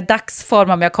verkligen dagsform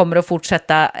om jag kommer att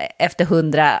fortsätta efter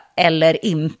 100 eller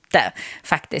inte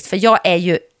faktiskt. För jag är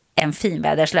ju en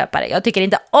finväderslöpare. Jag tycker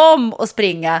inte om att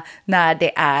springa när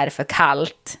det är för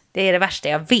kallt. Det är det värsta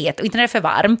jag vet. Och inte när det är för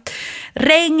varmt.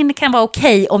 Regn kan vara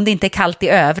okej om det inte är kallt i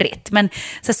övrigt. Men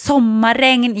så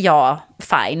sommarregn, ja,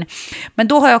 fine. Men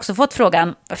då har jag också fått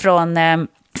frågan från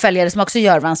följare som också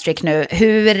gör runstreak nu.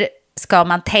 Hur ska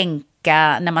man tänka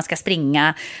när man ska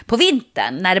springa på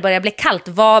vintern? När det börjar bli kallt,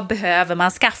 vad behöver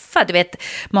man skaffa? Du vet,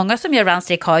 många som gör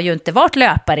runstreak har ju inte varit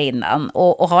löpare innan.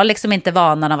 Och har liksom inte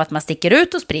vanan av att man sticker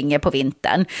ut och springer på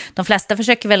vintern. De flesta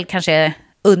försöker väl kanske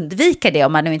undvika det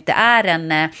om man nu inte är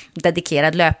en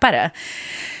dedikerad löpare.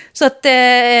 Så att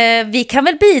vi kan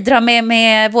väl bidra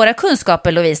med våra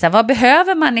kunskaper, Lovisa. Vad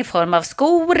behöver man i form av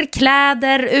skor,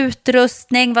 kläder,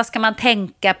 utrustning? Vad ska man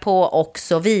tänka på och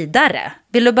så vidare?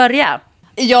 Vill du börja?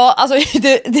 Ja, alltså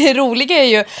det roliga är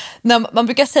ju när man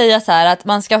brukar säga så här att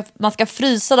man ska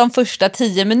frysa de första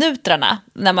 10 minuterna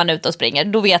när man är ute och springer.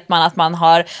 Då vet man att man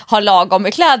har lagom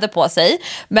med kläder på sig.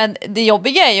 Men det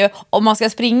jobbiga är ju om man ska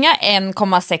springa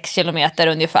 1,6 kilometer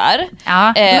ungefär.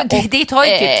 Ja, det tar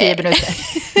ju typ 10 minuter.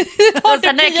 Det tar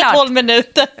typ 10-12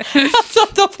 minuter. Alltså,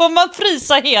 då får man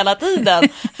frysa hela tiden.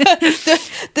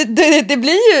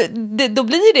 Då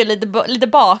blir det lite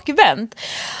bakvänt.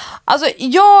 Alltså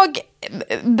jag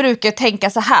brukar tänka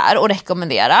så här och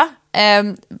rekommendera.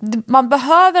 Man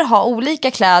behöver ha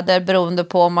olika kläder beroende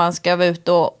på om man ska vara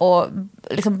ute och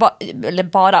liksom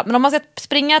men om man ska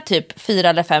springa typ 4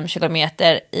 eller 5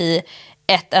 kilometer i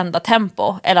ett enda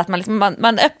tempo, eller att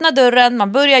man öppnar dörren,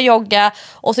 man börjar jogga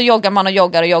och så joggar man och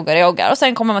joggar och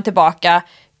sen kommer man tillbaka,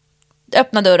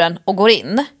 öppnar dörren och går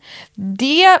in.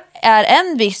 Det är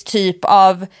en viss typ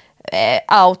av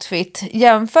outfit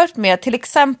jämfört med till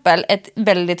exempel ett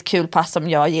väldigt kul pass som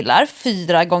jag gillar,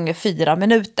 4x4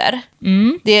 minuter.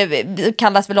 Det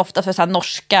kallas väl ofta för så här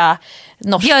norska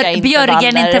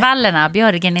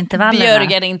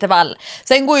Björgenintervall.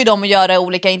 Sen går ju de att göra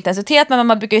olika intensitet, men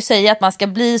man brukar ju säga att man ska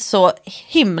bli så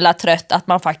himla trött att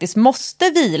man faktiskt måste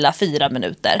vila 4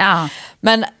 minuter. Ja.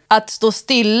 Men att stå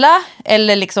stilla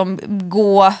eller liksom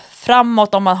gå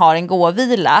framåt om man har en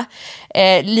gåvila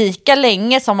lika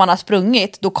länge som man har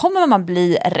sprungit, då kommer man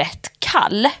bli rätt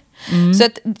kall. Så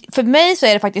att för mig så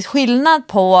är det faktiskt skillnad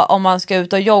på om man ska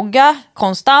ut och jogga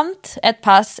konstant ett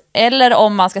pass eller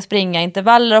om man ska springa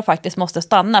intervaller och faktiskt måste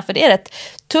stanna. För det är rätt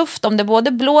tufft om det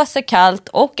både blåser kallt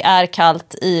och är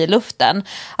kallt i luften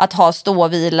att ha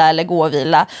ståvila eller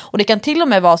gåvila. Och det kan till och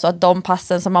med vara så att de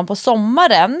passen som man på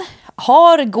sommaren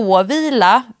har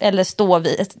gåvila eller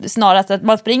ståvila, snarare att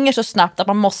man springer så snabbt att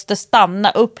man måste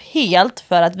stanna upp helt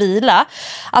för att vila,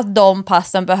 att de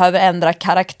passen behöver ändra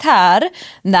karaktär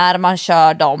när man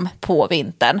kör dem på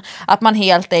vintern. Att man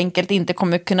helt enkelt inte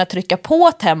kommer kunna trycka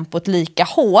på tempot lika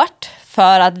hårt,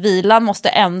 för att vilan måste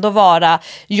ändå vara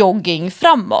jogging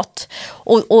framåt.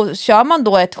 Och kör man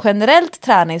då ett generellt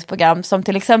träningsprogram som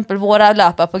till exempel våra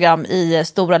löparprogram i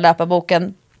stora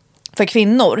löparboken för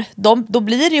kvinnor, då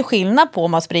blir det ju skillnad på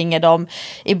om man springer dem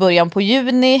i början på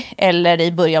juni eller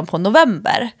i början på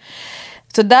november.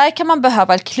 Så där kan man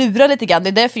behöva klura lite grann. Det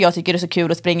är därför jag tycker det är så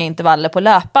kul att springa intervaller på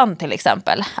löpan till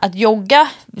exempel. Att jogga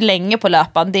länge på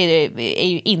löpan, det är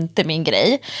ju inte min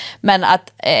grej. Men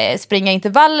att springa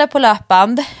intervaller på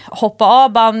löpband, hoppa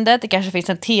av bandet, det kanske finns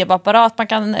en tv-apparat man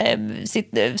kan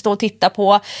stå och titta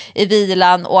på i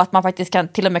vilan, och att man faktiskt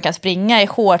till och med kan springa i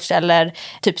shorts eller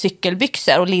typ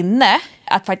cykelbyxor och linne.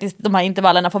 Att faktiskt de här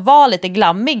intervallerna får vara lite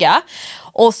glammiga.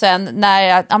 Och sen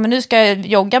när nu ska jag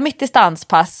jogga mitt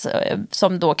distanspass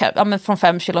som då kan, från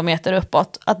 5 kilometer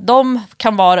uppåt, att de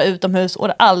kan vara utomhus och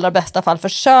i allra bästa fall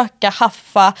försöka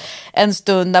haffa en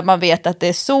stund där man vet att det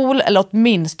är sol eller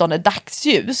åtminstone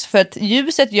dagsljus. För att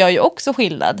ljuset gör ju också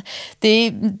skillnad.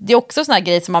 Det är också såna här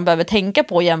grejer som man behöver tänka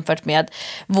på jämfört med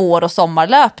vår- och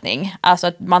sommarlöpning. Alltså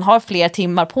att man har fler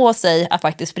timmar på sig att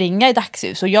faktiskt springa i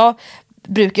dagsljus. Och jag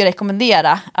brukar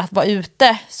rekommendera att vara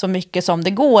ute så mycket som det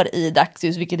går i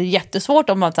dagsljus, vilket är jättesvårt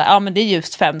om man säger men det är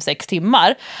just 5-6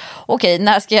 timmar. Okej,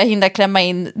 när ska jag hinna klämma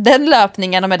in den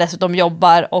löpningen om jag dessutom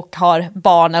jobbar och har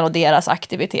barnen och deras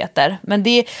aktiviteter? Men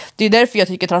det är därför jag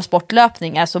tycker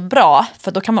transportlöpning är så bra,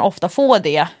 för då kan man ofta få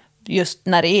det just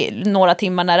när det är några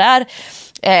timmar när det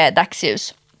är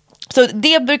dagsljus. Så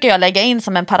det brukar jag lägga in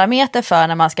som en parameter för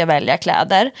när man ska välja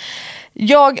kläder.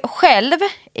 Jag själv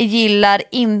gillar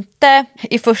inte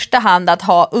i första hand att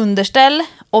ha underställ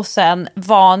och sen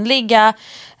vanliga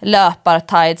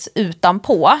löpartights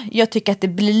utanpå. Jag tycker att det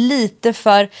blir lite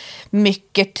för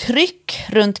mycket tryck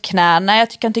runt knäna. Jag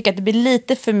kan tycka att det blir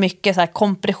lite för mycket så här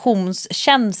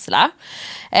kompressionskänsla.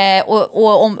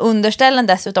 Och om underställen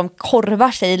dessutom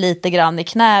korvar sig lite grann i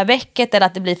knävecket, eller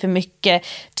att det blir för mycket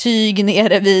tyg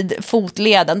nere vid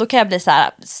fotleden, då kan jag bli så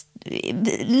här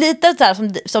lite så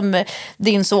här som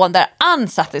din son där,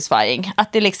 unsatisfying,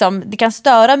 att det kan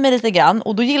störa mig lite grann.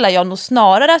 Och då gillar jag nog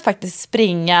snarare att faktiskt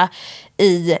springa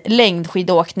i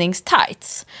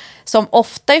längdskidåkningstights som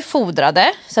ofta är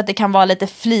fodrade, så att det kan vara lite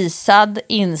flisad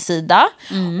insida,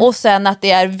 och sen att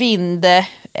det är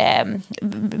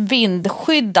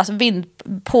vindskydd, alltså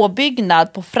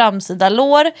vindpåbyggnad på framsida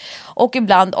lår och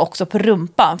ibland också på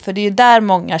rumpan, för det är ju där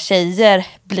många tjejer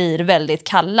blir väldigt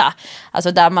kalla,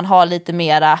 alltså där man har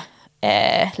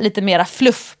lite mera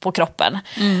fluff på kroppen.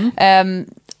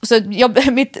 Så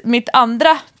mitt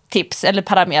andra tips eller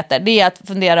parameter, det är att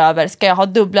fundera över, ska jag ha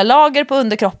dubbla lager på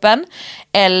underkroppen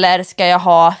eller ska jag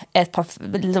ha ett par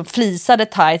liksom flisade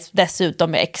tights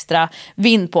dessutom med extra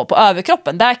vind på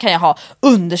överkroppen. Där kan jag ha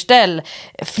underställ,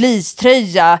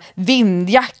 fleecetröja,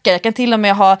 vindjacka. Jag kan till och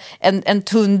med ha en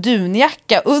tunn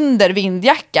dunjacka under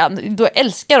vindjackan. Då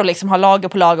älskar jag att liksom ha lager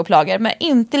på lager på lager, men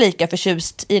inte lika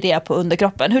förtjust i det på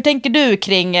underkroppen. Hur tänker du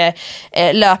kring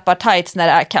löpartights när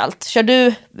det är kallt? Kör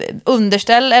du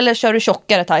underställ eller kör du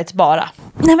tjockare tights bara?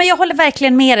 Nej, men jag håller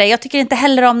verkligen med dig. Jag tycker inte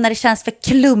heller om när det känns för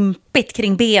klumpigt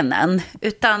kring benen,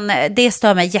 utan det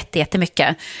stör mig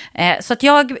jättemycket. Så att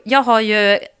jag har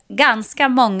ju ganska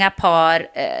många par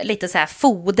lite så här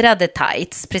fodrade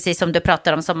tights, precis som du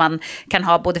pratar om, som man kan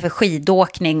ha både för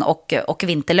skidåkning och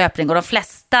vinterlöpning. Och de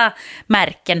flesta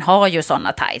märken har ju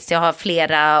sådana tights. Jag har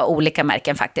flera olika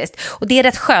märken faktiskt. Och det är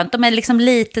rätt skönt. De är liksom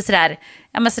lite sådär,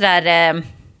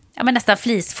 nästan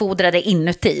flisfodrade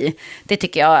inuti. Det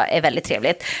tycker jag är väldigt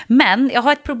trevligt. Men jag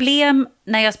har ett problem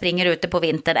när jag springer ute på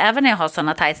vintern, även när jag har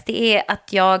sådana tights. Det är att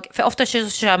för ofta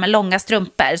kör jag med långa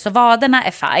strumpor, så vaderna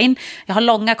är fine. Jag har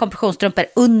långa kompressionsstrumpor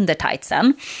under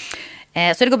tightsen.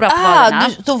 Så det går bra på vaderna.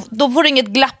 Då får du inget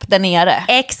glapp där nere.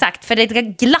 Exakt, för det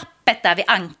glappet där vid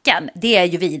ankeln, det är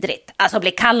ju vidrigt. Alltså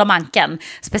bli kall om ankeln.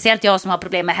 Speciellt jag som har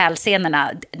problem med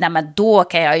hälsenorna. Nej, men då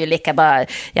kan jag ju lika bara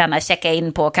gärna checka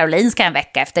in på Karolinska en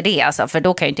vecka efter det. Alltså, för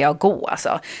då kan ju inte jag gå.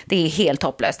 Alltså. Det är helt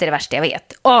hopplöst, det är det värsta jag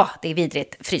vet. Det är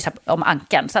vidrigt, frysa om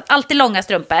ankeln. Så att alltid långa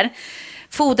strumpor.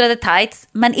 Fodrade tights,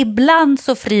 men ibland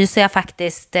så fryser jag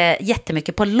faktiskt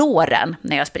jättemycket på låren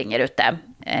när jag springer ute.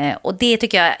 Och det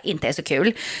tycker jag inte är så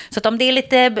kul. Så att om det är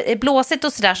lite blåsigt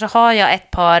och sådär, så har jag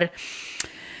ett par,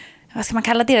 vad ska man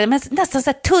kalla det? Men nästan så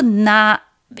här tunna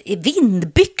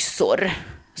vindbyxor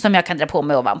som jag kan dra på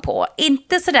mig ovanpå.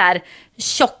 Inte sådär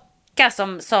tjocka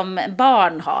som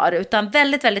barn har, utan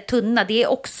väldigt, väldigt tunna. Det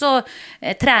är också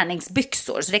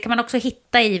träningsbyxor, så det kan man också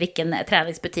hitta i vilken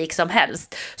träningsbutik som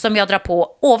helst, som jag drar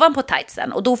på ovanpå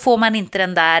tightsen. Och då får man inte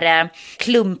den där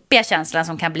klumpiga känslan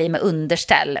som kan bli med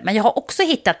underställ. Men jag har också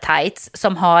hittat tights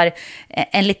som har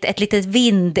ett litet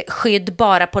vindskydd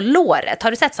bara på låret.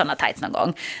 Har du sett sådana tights någon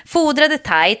gång? Fodrade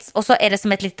tights, och så är det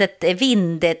som ett litet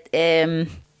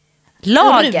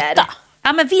lager. Ruta.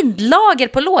 Ja, men vindlager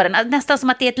på låren. Nästan som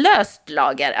att det är ett löst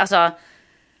lager. Alltså,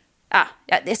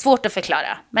 det är svårt att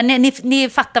förklara. Men ni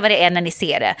fattar vad det är när ni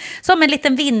ser det. Som en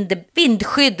liten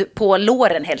vindskydd på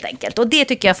låren helt enkelt. Och det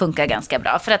tycker jag funkar ganska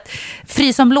bra. För att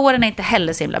frysa om låren är inte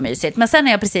heller så himla mysigt. Men sen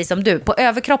är jag precis som du. På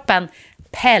överkroppen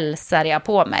pälsar jag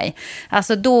på mig.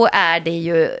 Alltså då är det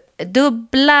ju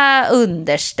dubbla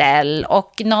underställ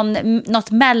och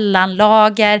något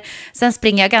mellanlager. Sen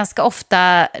springer jag ganska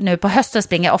ofta, nu på hösten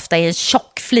springer jag ofta i en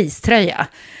tjock fleecetröja.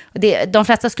 De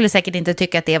flesta skulle säkert inte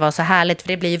tycka att det var så härligt, för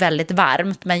det blir ju väldigt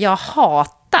varmt. Men jag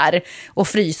hatar att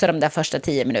frysa de där första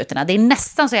 10 minuterna. Det är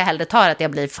nästan så jag hellre tar att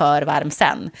jag blir för varm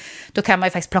sen. Då kan man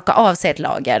ju faktiskt plocka av sig ett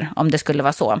lager om det skulle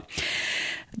vara så.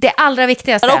 Det allra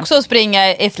viktigaste... Jag också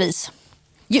springa i fleece.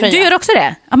 Du gör också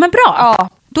det? Ja, men bra. Ja.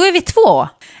 Då är vi 2.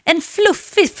 En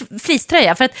fluffig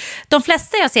fleecetröja. För att de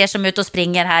flesta jag ser som är ute och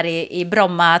springer här i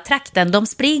Bromma-trakten, de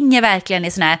springer verkligen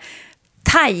i såna här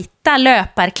tajta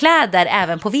löparkläder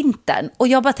även på vintern. Och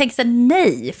jag bara tänkte så här,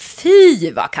 nej,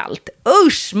 fy vad kallt.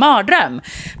 Usch, mardröm.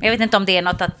 Men jag vet inte om det är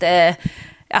något att...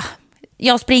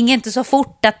 jag springer inte så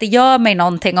fort att det gör mig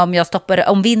någonting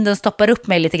om vinden stoppar upp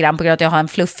mig lite grann på grund av att jag har en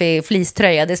fluffig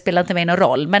fleecetröja. Det spelar inte mig någon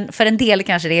roll. Men för en del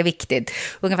kanske det är viktigt.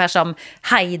 Ungefär som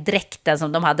hajdräkten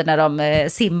som de hade när de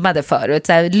simmade förut.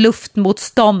 Så här,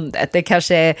 luftmotståndet. Det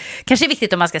kanske är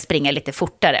viktigt om man ska springa lite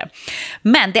fortare.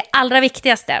 Men det allra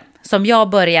viktigaste som jag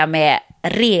börjar med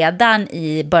redan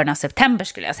i början av september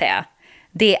skulle jag säga,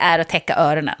 det är att täcka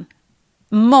öronen.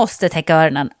 Måste täcka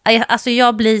öronen. Alltså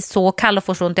jag blir så kall och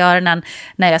får så ont i öronen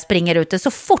när jag springer ute.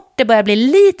 Så fort det börjar bli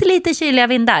lite kyliga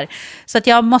vindar. Så att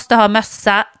jag måste ha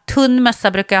mössa. Tunn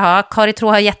mössa brukar jag ha. Kari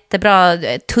tror har jättebra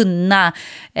tunna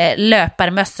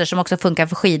löparmössor som också funkar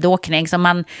för skidåkning.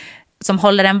 Som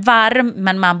håller en varm,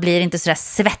 men man blir inte så där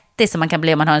svettig som man kan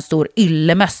bli om man har en stor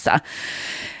yllemössa.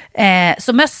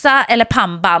 Så mössa eller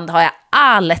pannband har jag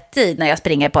alltid när jag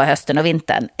springer på hösten och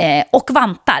vintern. Och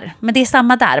vantar, men det är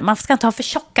samma där. Man ska inte ha för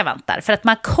tjocka vantar, för att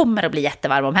man kommer att bli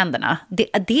jättevarm om händerna.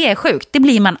 Det är sjukt, det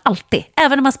blir man alltid.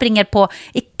 Även om man springer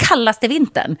i kallaste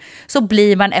vintern så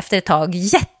blir man efter ett tag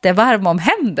jättevarm om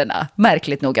händerna,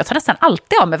 märkligt nog. Jag tar nästan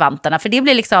alltid av med vantarna, för det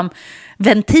blir liksom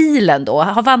ventilen då.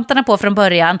 Ha vantarna på från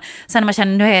början, sen när man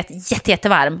känner nu är jag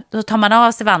jättevarm, då tar man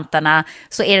av sig vantarna,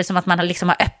 så är det som att man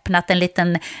har öppnat en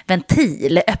liten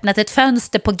ventil, öppnat ett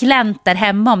fönster på glänt där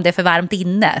hemma om det är för varmt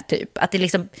inne, typ. Att det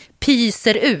liksom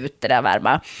pyser ut det där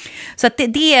varma. Så att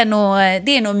det är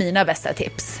nog mina bästa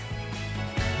tips.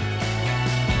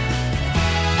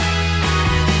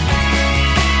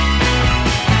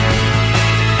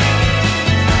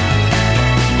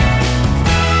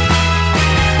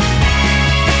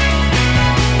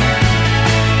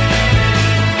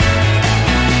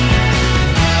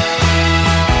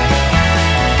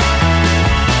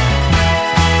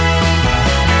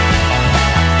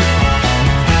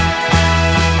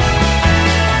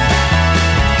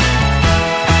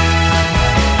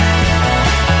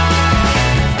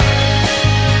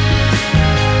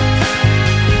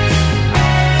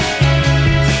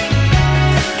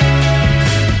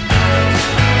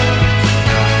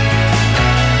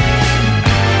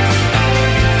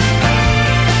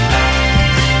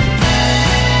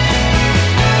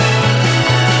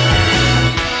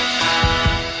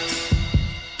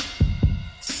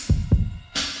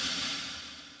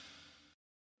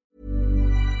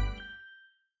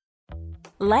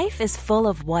 Life is full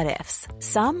of what-ifs.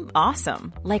 Some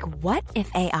awesome, like what if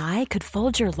AI could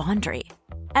fold your laundry?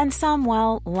 And some,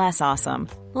 well, less awesome,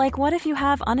 like what if you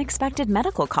have unexpected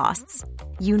medical costs?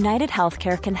 United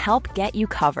Healthcare can help get you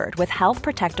covered with Health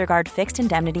Protector Guard fixed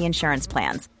indemnity insurance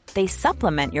plans. They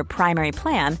supplement your primary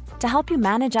plan to help you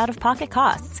manage out-of-pocket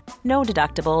costs. No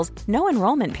deductibles, no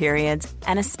enrollment periods,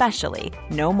 and especially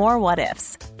no more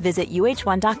what-ifs. Visit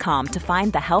uh1.com to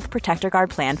find the Health Protector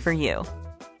Guard plan for you.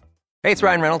 Hey, it's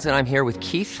Ryan Reynolds, and I'm here with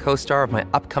Keith, co-star of my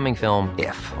upcoming film,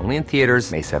 If, only in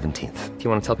theaters May 17th. Do you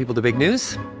want to tell people the big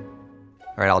news?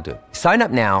 All right, I'll do it. Sign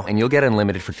up now and you'll get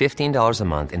unlimited for $15 a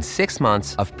month and 6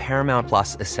 months of Paramount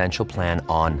Plus Essential Plan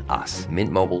on us.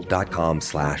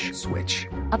 MintMobile.com/switch.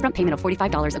 Upfront payment of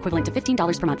 $45 equivalent to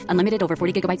 $15 per month. Unlimited over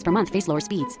 40 gigabytes per month. Face lower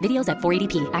speeds. Videos at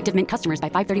 480p. Active Mint customers by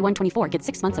 531.24 get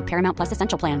 6 months of Paramount Plus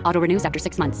Essential Plan. Auto renews after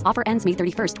 6 months. Offer ends May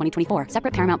 31st, 2024.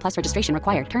 Separate Paramount Plus registration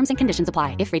required. Terms and conditions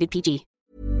apply if rated PG.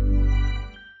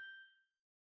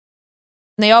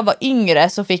 När jag var yngre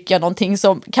så fick jag någonting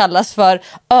som kallas för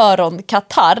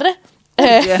öronkatarr.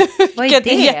 Vad är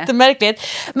det är jättemärkligt.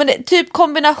 Men det, typ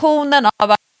kombinationen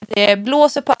av att det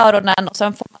blåser på öronen och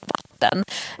sen får man vatten.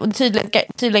 Och det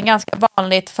är tydligen ganska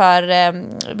vanligt för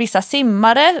vissa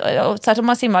simmare. Särskilt om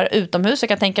man simmar utomhus. Jag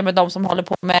kan tänka mig de som håller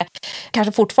på med,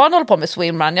 kanske fortfarande håller på med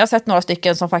swimrun. Jag har sett några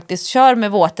stycken som faktiskt kör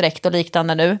med våtdräkt och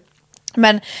liknande nu.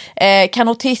 Men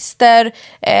kanotister,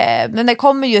 men det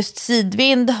kommer just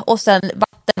sidvind och sen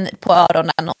vatten på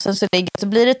öronen och sen så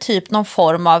blir det typ någon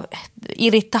form av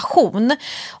irritation.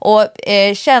 Och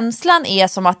känslan är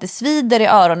som att det svider i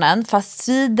öronen, fast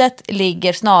svidet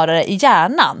ligger snarare i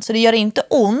hjärnan. Så det gör inte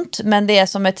ont, men det är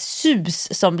som ett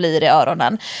sus som blir i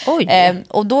öronen.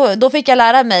 Och då fick jag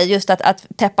lära mig just att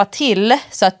täppa till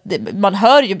så att man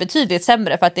hör ju betydligt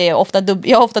sämre, för att det är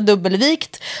jag har ofta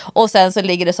dubbelvikt och sen så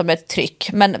ligger det som ett tryck.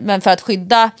 Men för att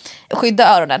skydda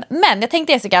öronen. Men jag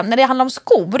tänkte, Jessica, när det handlar om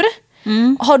skor,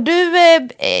 har du,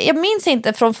 jag minns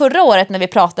inte från förra året när vi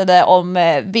pratade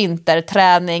om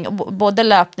vinterträning, både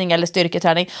löpning eller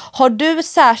styrketräning. Har du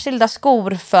särskilda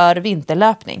skor för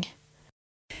vinterlöpning?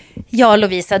 Ja,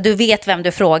 Lovisa, du vet vem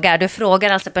du frågar. Du frågar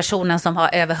alltså personen som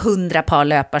har över 100 par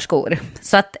löparskor.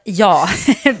 Så att ja,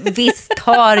 visst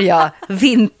har jag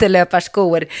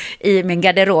vinterlöparskor i min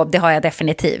garderob. Det har jag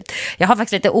definitivt. Jag har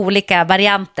faktiskt lite olika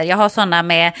varianter. Jag har sådana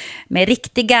med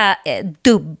riktiga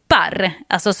dubbar.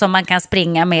 Alltså som man kan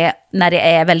springa med när det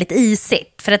är väldigt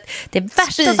isigt. För att det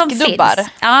värsta som finns...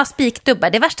 Ja, spikdubbar.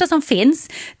 Det värsta som finns,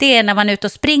 det är när man är ute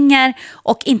och springer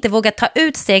och inte vågar ta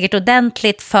ut steget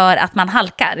ordentligt för att man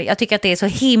halkar. Jag tycker att det är så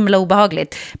himla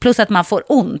obehagligt. Plus att man får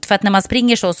ont. För att när man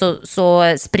springer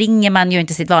så springer man ju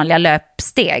inte sitt vanliga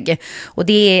löpsteg. Och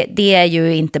det är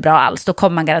ju inte bra alls. Då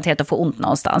kommer man garanterat att få ont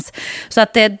någonstans. Så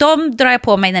att de drar jag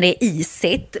på mig när det är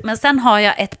isigt. Men sen har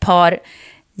jag ett par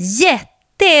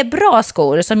jättebra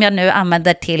skor som jag nu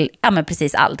använder till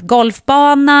precis allt.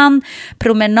 Golfbanan,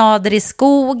 promenader i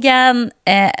skogen,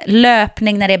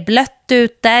 löpning när det är blött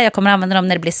ute. Jag kommer använda dem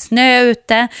när det blir snö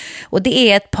ute. Och det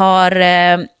är ett par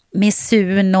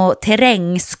Mizuno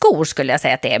terrängskor skulle jag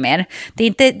säga att det är mer. Det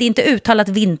är inte uttalat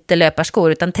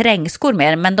vinterlöparskor utan terrängskor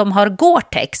mer, men de har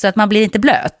Gore-Tex så att man blir inte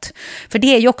blöt. För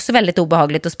det är ju också väldigt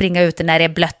obehagligt att springa ute när det är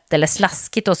blött eller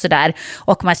slaskigt och sådär,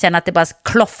 och man känner att det bara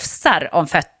klofsar om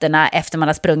fötterna efter man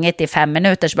har sprungit i 5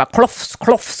 minuter, så bara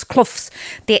klofs.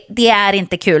 Det är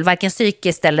inte kul, varken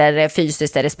psykiskt eller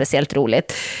fysiskt är det speciellt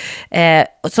roligt.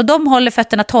 Så de håller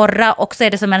fötterna torra, och så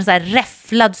är det som en så här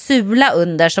räfflad sula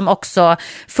under som också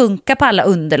funkar på alla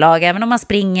underlag, även om man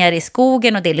springer i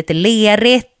skogen och det är lite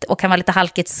lerigt och kan vara lite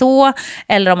halkigt så,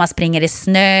 eller om man springer i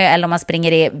snö, eller om man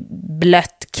springer i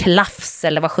blött klaffs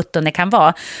eller vad 17 det kan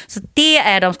vara. Så det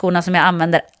är de skorna som jag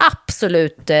använder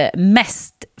absolut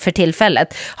mest för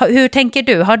tillfället. Hur tänker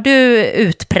du? Har du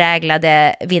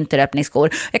utpräglade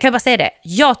vinteröppningsskor? Jag kan bara säga det,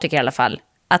 jag tycker i alla fall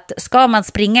att ska man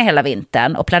springa hela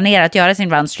vintern och planera att göra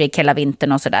sin runstreak hela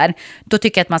vintern och sådär, då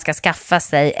tycker jag att man ska skaffa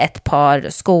sig ett par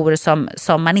skor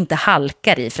som man inte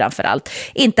halkar i framförallt.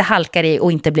 Inte halkar i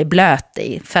och inte blir blöt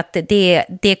i, för att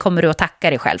det kommer du att tacka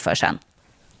dig själv för sen.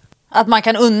 Att man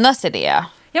kan unna sig det.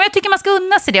 Ja, men jag tycker man ska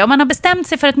unna sig det. Om man har bestämt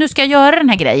sig för att nu ska jag göra den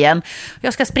här grejen,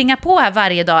 jag ska springa på här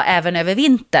varje dag även över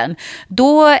vintern,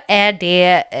 då är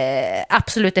det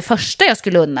absolut det första jag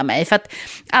skulle unna mig. För att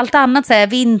allt annat, så här,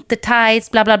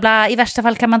 vintertights, bla bla bla, i värsta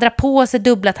fall kan man dra på sig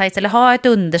dubbla tights eller ha ett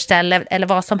underställ eller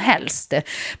vad som helst.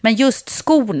 Men just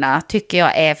skorna tycker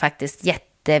jag är faktiskt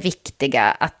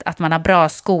jätteviktiga, att man har bra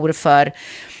skor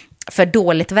för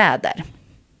dåligt väder.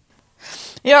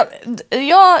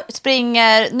 Jag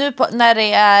springer nu när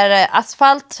det är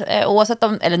asfalt, oavsett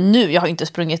om, eller nu, jag har inte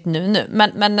sprungit nu,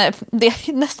 men det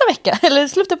är nästa vecka, eller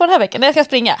slutet på den här veckan när jag ska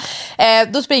springa,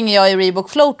 då springer jag i Reebok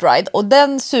Float Ride, och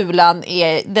den sulan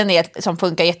är som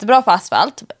funkar jättebra på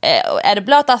asfalt. Är det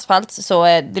blöt asfalt så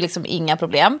är det liksom inga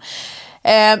problem.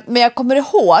 Men jag kommer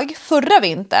ihåg förra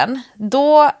vintern,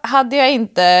 då hade jag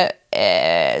inte,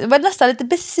 jag var nästan lite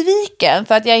besviken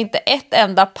för att jag inte ett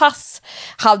enda pass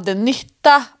hade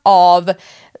nytta av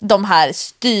de här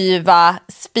styva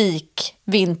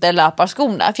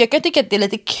vinterlöparskorna. För jag kan tycka att det är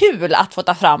lite kul att få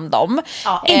ta fram dem.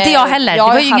 Ja, inte jag heller, det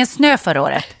var ju ingen snö förra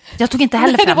året. Jag tog inte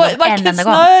heller fram dem en enda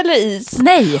gång. Snö eller is.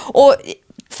 Nej. Och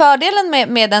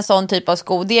fördelen med en sån typ av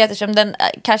sko, det är eftersom den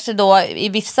kanske då i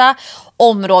vissa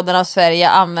områden av Sverige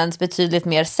används betydligt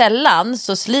mer sällan,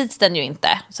 så slits den ju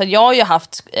inte. Så jag har ju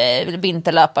haft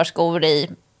vinterlöparskor i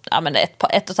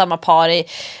ett och samma par i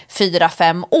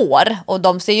 4-5 år, och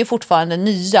de ser ju fortfarande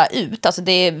nya ut. Alltså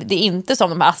det är inte som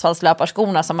de här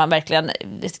asfaltslöparskorna som man verkligen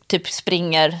typ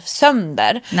springer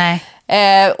sönder. Nej.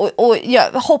 Och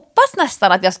jag hoppas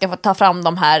nästan att jag ska få ta fram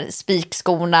de här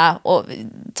spikskorna, och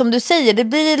som du säger, det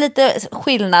blir lite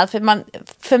skillnad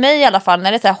för mig i alla fall,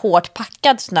 när det är så här hårt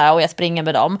packad snö och jag springer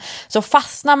med dem, så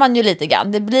fastnar man ju lite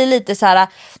grann. Det blir lite så här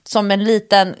som en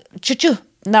liten tju-tju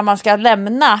när man ska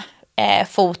lämna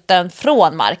foten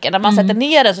från marken. När man sätter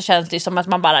ner den så känns det som att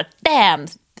man bara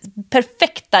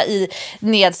perfekta i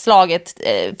nedslaget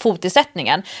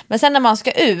fotisättningen. Men sen när man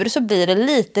ska ur så blir det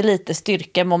lite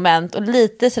styrkemoment och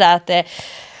lite sådär att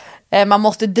man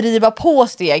måste driva på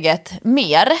steget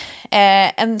mer.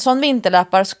 En sån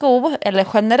vinterlöparsko, eller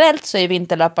generellt så är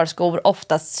vinterlöparskor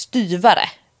oftast styvare.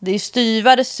 Det är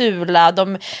styvare sula,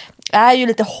 de är ju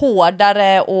lite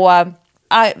hårdare och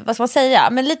vad ska man säga,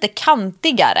 men lite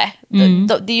kantigare.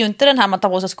 Det är ju inte den här man tar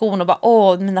på sig skon och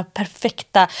bara, mina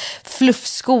perfekta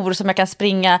fluffskor som jag kan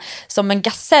springa som en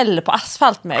gasell på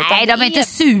asfalt med. Nej, de är inte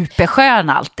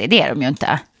supersköna alltid, det är de ju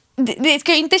inte. Det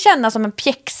ska ju inte kännas som en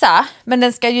pjäxa, men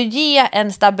den ska ju ge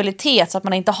en stabilitet så att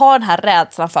man inte har den här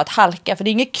rädslan för att halka. För det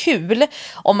är inget kul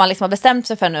om man liksom har bestämt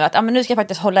sig för nu att men nu ska jag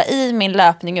faktiskt hålla i min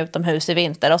löpning utomhus i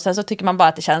vinter, och sen så tycker man bara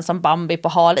att det känns som Bambi på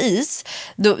hal is.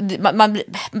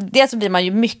 Dels så blir man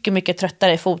ju mycket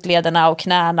tröttare i fotlederna och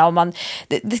knäna, och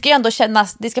det ska ju ändå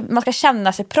kännas, man ska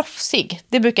känna sig proffsig.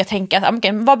 Det brukar jag tänka att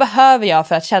vad behöver jag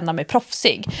för att känna mig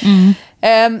proffsig?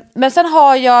 Men sen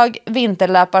har jag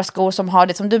vinterlöparskor som har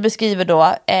det som du beskriver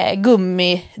då,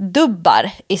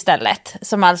 gummidubbar istället,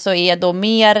 som alltså är då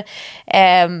mer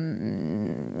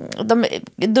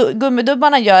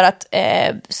gummidubbarna gör att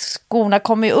skorna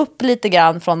kommer upp lite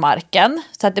grann från marken,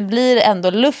 så att det blir ändå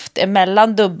luft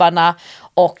emellan dubbarna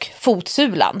och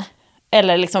fotsulan,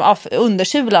 eller liksom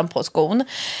undersulan på skon.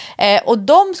 Och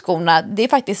de skorna, det är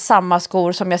faktiskt samma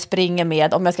skor som jag springer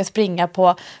med om jag ska springa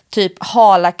på typ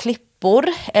hala klippor,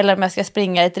 eller om jag ska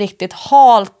springa ett riktigt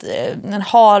en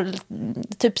hal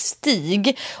typ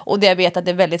stig och det jag vet att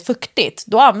det är väldigt fuktigt.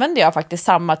 Då använder jag faktiskt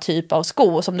samma typ av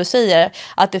sko, som du säger,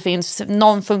 att det finns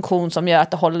någon funktion som gör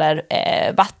att det håller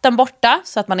vatten borta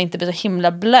så att man inte blir så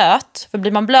himla blöt. För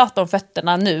blir man blöt om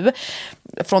fötterna nu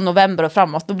från november och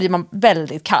framåt, då blir man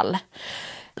väldigt kall.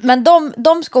 Men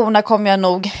de skorna kommer jag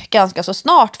nog ganska så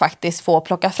snart faktiskt få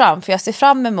plocka fram. För jag ser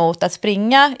fram emot att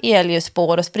springa i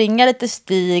elljusspår och springa lite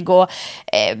stig och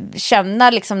känna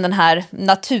liksom den här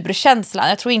naturkänslan.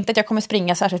 Jag tror inte att jag kommer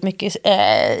springa särskilt mycket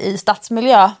i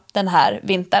stadsmiljö den här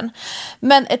vintern.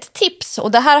 Men ett tips,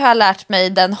 och det här har jag lärt mig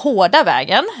den hårda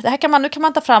vägen. Nu kan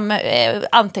man ta fram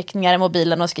anteckningar i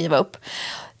mobilen och skriva upp.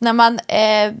 När man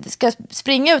ska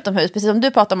springa utomhus, precis som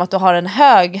du pratar om att du har en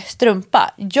hög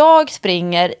strumpa. Jag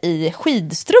springer i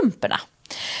skidstrumporna.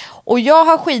 Och jag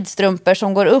har skidstrumpor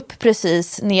som går upp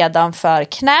precis nedanför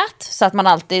knät. Så att man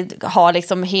alltid har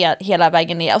liksom hela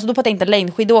vägen ner. Alltså då pratar jag inte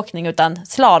längdskidåkning utan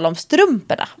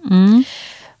slalomstrumporna.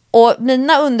 Och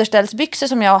mina underställsbyxor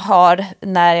som jag har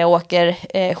när jag åker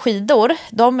skidor.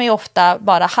 De är ofta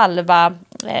bara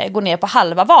går ner på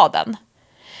halva vaden.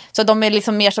 Så de är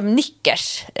liksom mer som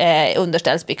knickers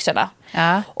underställsbyxorna.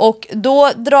 Ja. Och då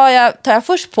tar jag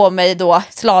först på mig då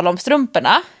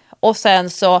slalomstrumporna. Och sen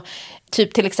så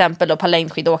typ till exempel då på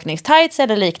längdskidåkningstights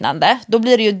eller liknande. Då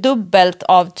blir det ju dubbelt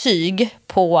av tyg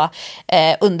på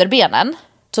underbenen.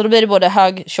 Så då blir det både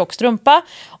hög tjockstrumpa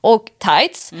och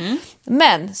tights.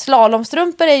 Men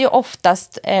slalomstrumpor är ju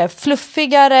oftast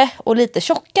fluffigare och lite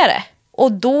tjockare.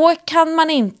 Och då kan man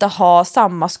inte ha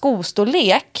samma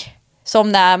skostorlek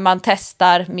som när man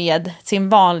testar med sin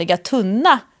vanliga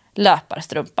tunna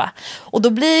löparstrumpa. Och då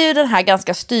blir ju den här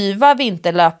ganska styva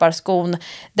vinterlöparskon,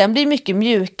 den blir mycket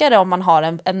mjukare om man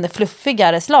har en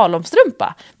fluffigare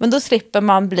slalomstrumpa. Men då slipper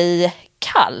man bli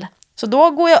kall. Så då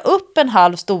går jag upp en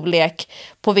halv storlek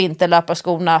på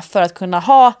vinterlöparskorna för att kunna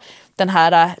ha den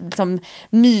här liksom,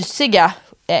 mysiga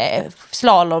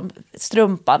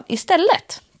slalomstrumpan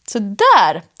istället. Så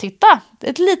där, titta,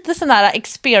 ett lite sån här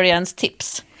experience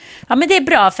tips. Ja, men det är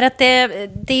bra för att det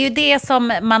är ju det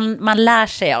som man lär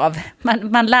sig av.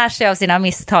 Man lär sig av sina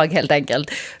misstag helt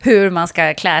enkelt. Hur man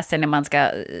ska klä sig när man ska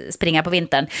springa på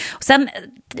vintern. Och sen,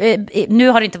 nu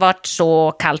har det inte varit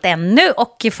så kallt ännu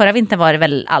och förra vintern var det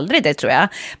väl aldrig det tror jag.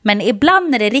 Men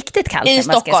ibland är det riktigt kallt när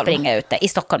man ska springa ute. I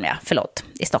Stockholm, ja. Förlåt.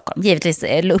 I Stockholm. Givetvis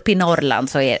uppe i Norrland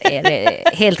så är det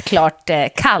helt klart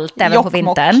kallt även Jokkmokk. på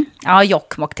vintern. Ja,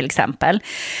 Jokkmokk till exempel.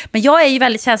 Men jag är ju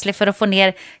väldigt känslig för att få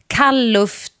ner kall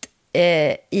luft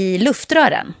i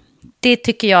luftrören. Det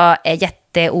tycker jag är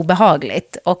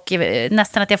jätteobehagligt och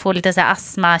nästan att jag får lite så här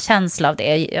astmakänsla av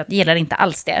det. Jag gillar inte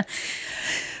alls det.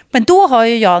 Men då har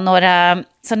ju jag några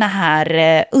såna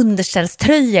här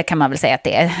underställströjor kan man väl säga att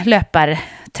det är.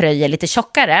 Löpartröjor lite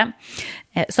tjockare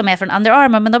som är från Under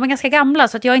Armour, men de är ganska gamla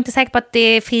så att jag är inte säker på att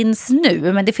det finns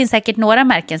nu, men det finns säkert några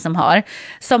märken som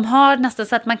har nästan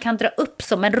så att man kan dra upp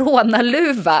som en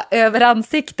rånarluva över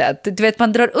ansiktet. Du vet,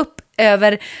 man drar upp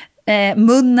över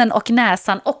munnen och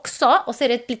näsan också, och så är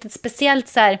det ett litet speciellt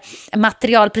så här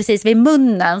material precis vid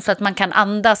munnen så att man kan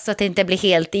andas så att det inte blir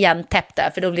helt igentäppt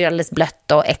där, för då blir det alldeles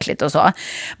blött och äckligt och så.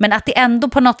 Men att det ändå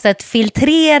på något sätt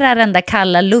filtrerar den där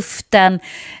kalla luften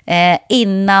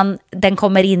innan den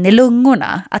kommer in i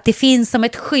lungorna. Att det finns som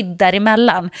ett skydd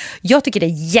däremellan. Jag tycker det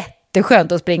är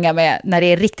jätteskönt att springa med när det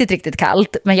är riktigt, riktigt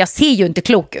kallt. Men jag ser ju inte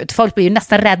klok ut. Folk blir ju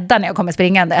nästan rädda när jag kommer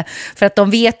springande. För att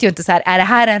de vet ju inte så här, är det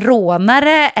här en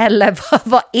rånare eller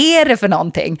vad är det för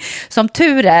någonting? Som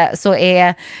tur är så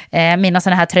är mina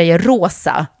såna här tröjor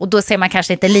rosa. Och då ser man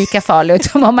kanske inte lika farlig ut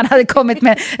som om man hade kommit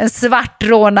med en svart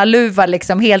rånarluva,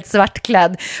 liksom helt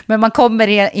svartklädd. Men man kommer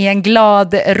i en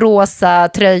glad rosa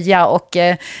tröja och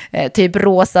typ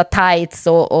rosa tights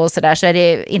och sådär. Så är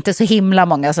det inte så himla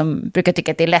många som brukar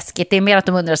tycka att det är läskigt. Det är mer att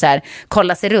de undrar så här,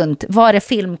 kolla sig runt. Var är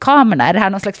filmkamerorna? Är det här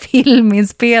någon slags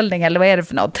filminspelning eller vad är det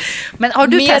för något? Men har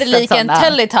du mer testat lik såna? en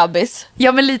Teletubbies.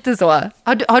 Ja, men lite så.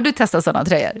 Har du testat sådana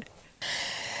tröjor?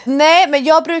 Nej, men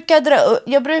jag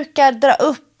brukar dra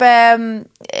upp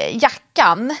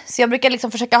jackan. Så jag brukar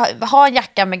liksom försöka ha en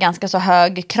jacka med ganska så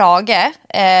hög krage.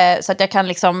 Så att jag kan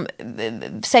liksom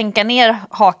sänka ner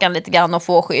hakan lite grann och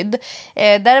få skydd.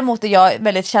 Däremot är jag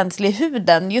väldigt känslig i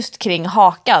huden just kring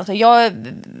hakan. Så jag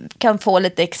kan få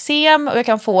lite eksem och jag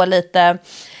kan få lite...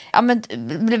 Ja, men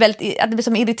det blir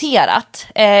som irriterat.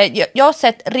 Jag har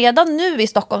sett redan nu i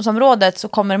Stockholmsområdet så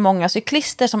kommer många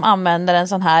cyklister som använder en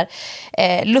sån här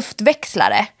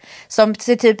luftväxlare som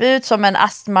ser typ ut som en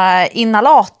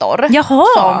astmainhalator. Jaha.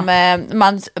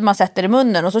 Som man sätter i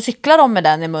munnen och så cyklar de med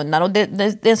den i munnen, och det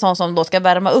är en sån som då ska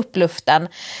värma upp luften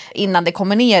innan det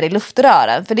kommer ner i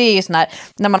luftrören. För det är ju sån här,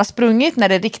 när man har sprungit när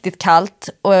det är riktigt kallt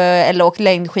eller åkt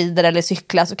längdskidor eller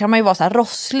cykla, så kan man ju vara så här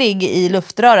rosslig i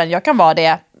luftrören. Jag kan vara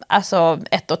det alltså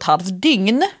 1,5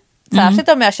 dygn. Särskilt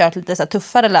om jag har kört lite så här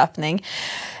tuffare löpning.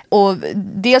 Och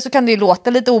dels så kan det ju låta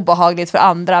lite obehagligt för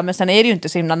andra, men sen är det ju inte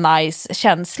så himla nice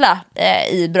känsla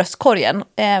i bröstkorgen.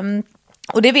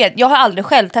 Och jag har aldrig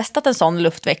själv testat en sån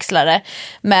luftväxlare,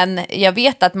 men jag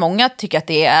vet att många tycker att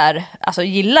det är, alltså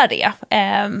gillar det.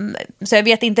 Så jag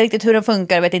vet inte riktigt hur den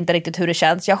funkar, jag vet inte riktigt hur det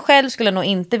känns. Jag själv skulle nog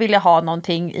inte vilja ha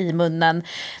någonting i munnen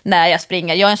när jag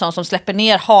springer. Jag är en sån som släpper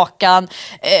ner hakan,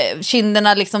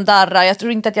 kinderna liksom darrar. Jag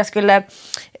tror inte att jag skulle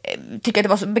tycka att det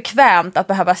var så bekvämt att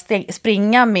behöva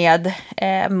springa med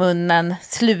munnen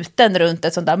sluten runt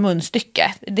ett sånt där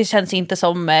munstycke. Det känns inte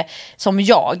som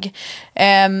jag.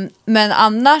 Men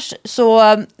annars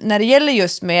så när det gäller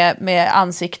just med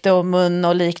ansikte och mun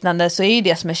och liknande, så är ju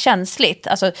det som är känsligt.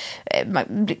 Alltså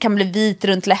man kan bli vit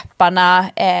runt läpparna.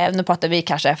 Nu pratar vi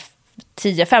kanske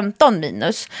 10-15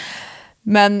 minus.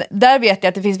 Men där vet jag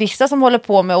att det finns vissa som håller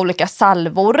på med olika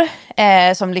salvor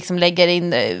som liksom lägger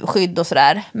in skydd och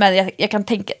sådär. Men jag kan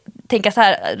tänka så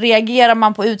här, reagerar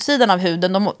man på utsidan av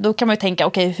huden, då kan man ju tänka,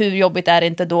 okej, hur jobbigt är det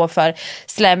inte då för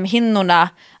slemhinnorna,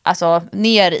 alltså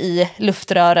ner i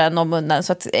luftrören och munnen.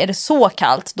 Så att är det så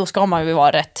kallt, då ska man ju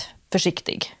vara rätt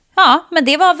försiktig. Ja, men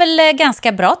det var väl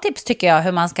ganska bra tips tycker jag,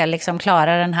 hur man ska liksom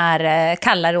klara den här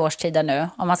kallare årstiden nu,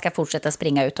 om man ska fortsätta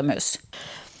springa utomhus.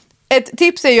 Ett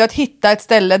tips är ju att hitta ett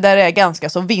ställe där det är ganska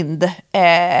så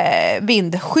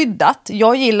vindskyddat.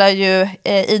 Jag gillar ju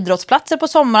idrottsplatser på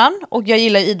sommaren och jag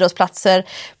gillar idrottsplatser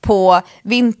på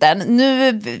vintern.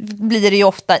 Nu blir det ju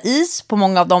ofta is på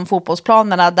många av de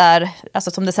fotbollsplanerna där,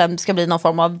 alltså som det sen ska bli någon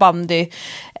form av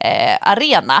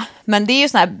bandyarena. Men det är ju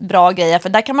såna här bra grejer, för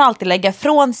där kan man alltid lägga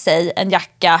från sig en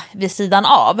jacka vid sidan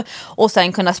av och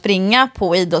sen kunna springa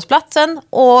på idrottsplatsen.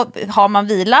 Och har man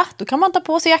vila, då kan man ta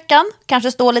på sig jackan,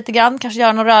 kanske stå lite grann, kanske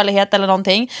göra någon rörlighet eller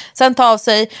någonting, sen ta av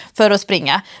sig för att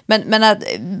springa. Men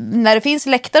när det finns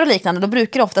läktare och liknande, då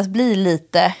brukar det oftast bli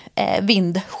lite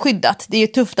vindskyddat. Det är ju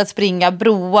tufft att springa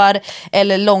broar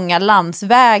eller långa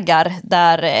landsvägar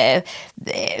där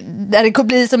det kommer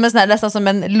bli som en sån här, nästan som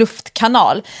en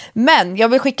luftkanal. Men jag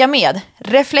vill skicka med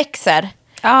reflexer,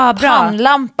 bra.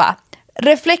 pannlampa.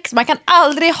 Reflex, man kan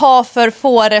aldrig ha för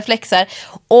få reflexer.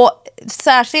 Och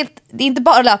särskilt, det är inte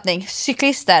bara löpning,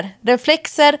 cyklister,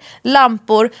 reflexer,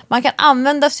 lampor. Man kan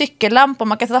använda cykellampor,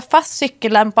 man kan sätta fast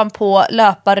cykellampan på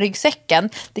löparryggsäcken.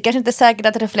 Det kanske inte är säkert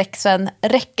att reflexen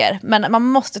räcker, men man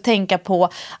måste tänka på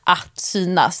att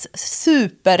synas.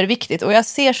 Superviktigt. Och jag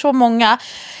ser så många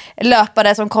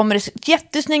löpare som kommer i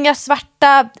jättesnygga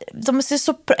svarta, de ser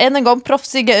så än en gång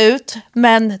proffsiga ut,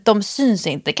 men de syns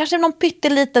inte. Kanske någon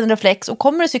pytteliten reflex. Och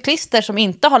kommer det cyklister som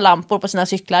inte har lampor på sina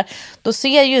cyklar, då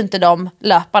ser ju inte de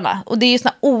löparna. Och det är ju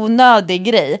sån här onödig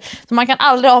grej. Så man kan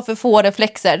aldrig ha för få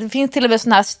reflexer. Det finns till och med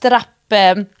sån här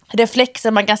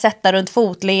reflexer man kan sätta runt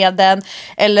fotleden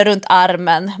eller runt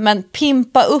armen. Men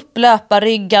pimpa upp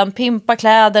löparryggan, pimpa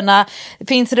kläderna. Det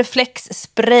finns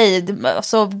reflexspray.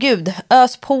 Så gud,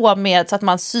 ös på med så att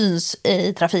man syns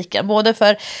i trafiken. Både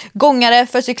för gångare,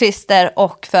 för cyklister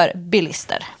och för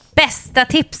bilister. Bästa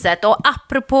tipset. Och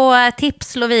apropå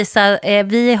tips, Lovisa,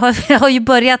 vi har ju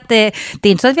börjat, det är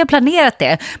inte så att vi har planerat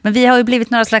det, men vi har ju blivit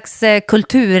några slags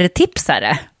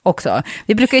kulturtipsare också.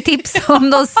 Vi brukar ju tipsa om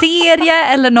någon serie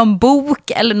eller någon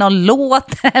bok eller någon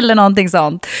låt eller någonting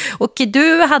sånt. Och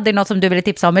du hade något som du ville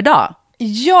tipsa om idag.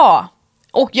 Ja,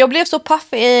 och jag blev så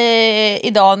paff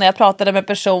idag när jag pratade med en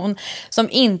person som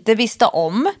inte visste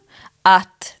om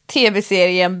att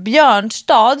tv-serien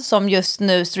Björnstad, som just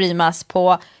nu streamas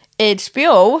på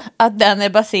HBO, att den är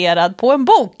baserad på en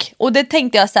bok. Och det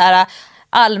tänkte jag så här,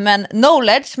 allmän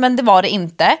knowledge, men det var det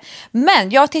inte. Men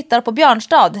jag tittar på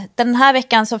Björnstad. Den här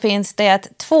veckan så finns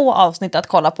det 2 avsnitt att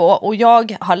kolla på. Och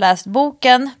jag har läst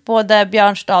boken, både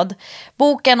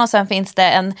Björnstad-boken och sen finns det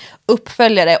en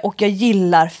uppföljare. Och jag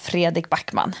gillar Fredrik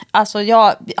Backman. Alltså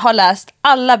jag har läst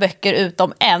alla böcker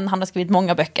utom en. Han har skrivit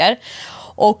många böcker.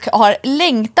 Och har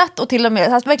längtat och till och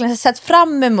med har verkligen sett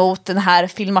fram emot den här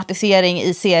filmatisering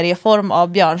i serieform av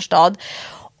Björnstad.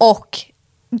 Och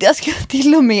jag ska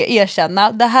till och med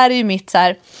erkänna, det här är ju mitt så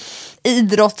här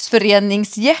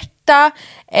idrottsföreningshjärta,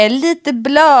 lite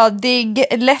blödig,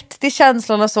 lätt till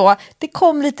känslan och så. Det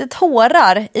kom lite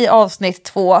tårar i avsnitt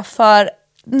 2 för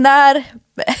när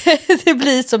det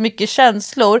blir så mycket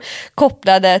känslor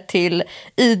kopplade till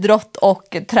idrott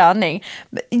och träning.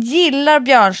 Gillar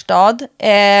Björnstad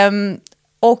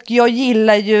och jag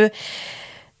gillar ju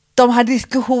de här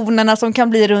diskussionerna som kan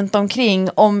bli runt omkring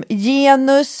om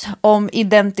genus, om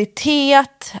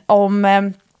identitet,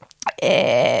 om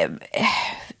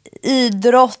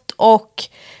idrott och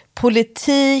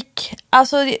politik.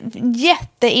 Alltså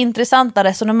jätteintressanta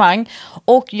resonemang.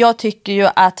 Och jag tycker ju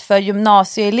att för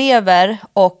gymnasieelever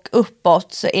och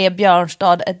uppåt så är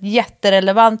Björnstad ett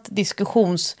jätterelevant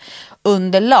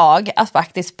diskussionsunderlag att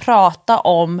faktiskt prata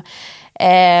om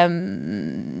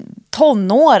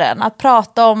tonåren. Att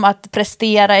prata om att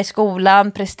prestera i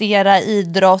skolan, prestera i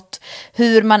idrott,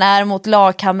 hur man är mot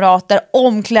lagkamrater,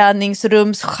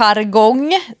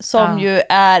 omklädningsrumsjargong som ju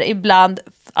är ibland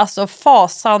alltså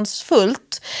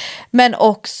fasansfullt, men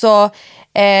också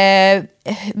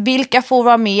vilka får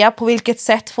vara med, på vilket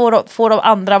sätt får de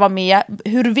andra vara med,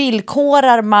 hur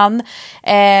villkorar man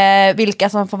vilka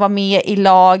som får vara med i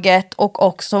laget, och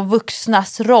också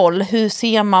vuxnas roll, hur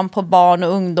ser man på barn-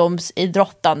 och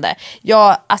ungdomsidrottande.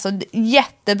 Ja, alltså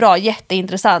jättebra,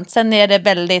 jätteintressant. Sen är det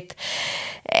väldigt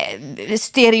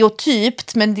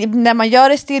stereotypt, men när man gör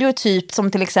det stereotypt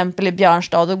som till exempel i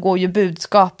Björnstad, då går ju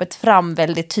budskapet fram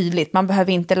väldigt tydligt. Man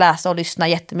behöver inte läsa och lyssna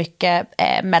jättemycket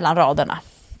mellan raderna.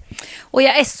 Och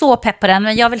jag är så pepp på den,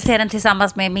 men jag vill se den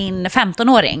tillsammans med min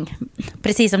 15-åring.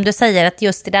 Precis som du säger, att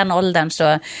just i den åldern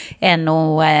så är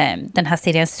nog den här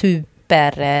serien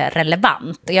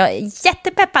superrelevant. Jag är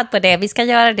jättepeppad på det. Vi ska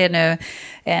göra det nu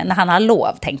när han har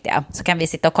lov, tänkte jag. Så kan vi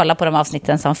sitta och kolla på de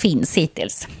avsnitten som finns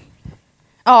hittills.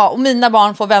 Ja, och mina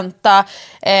barn får vänta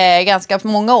ganska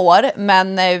många år,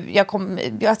 men jag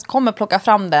kommer plocka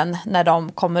fram den när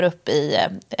de kommer upp i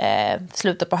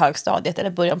slutet på högstadiet eller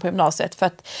början på gymnasiet, för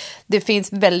att det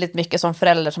finns väldigt mycket som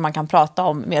förälder som man kan prata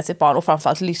om med sitt barn, och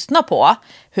framförallt lyssna på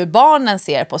hur barnen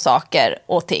ser på saker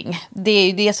och ting. Det är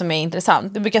ju det som är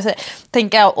intressant. Jag brukar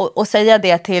tänka och säga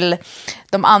det till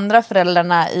de andra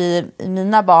föräldrarna i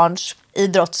mina barns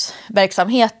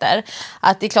idrottsverksamheter,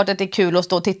 att det är klart att det är kul att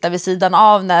stå och titta vid sidan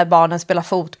av när barnen spelar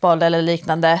fotboll eller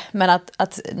liknande, men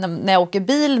att när jag åker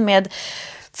bil med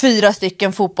 4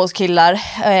 stycken fotbollskillar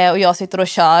och jag sitter och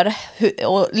kör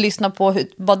och lyssnar på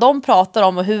vad de pratar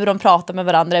om och hur de pratar med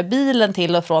varandra i bilen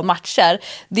till och från matcher,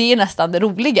 det är nästan det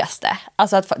roligaste.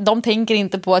 Alltså att de tänker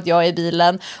inte på att jag är i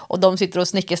bilen, och de sitter och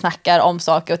snickesnackar om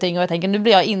saker och ting, och jag tänker, nu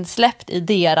blir jag insläppt i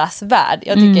deras värld.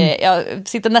 Jag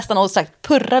sitter nästan och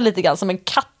purrar lite grann som en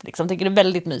katt liksom. Tycker det är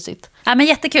väldigt mysigt. Ja, men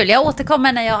jättekul. Jag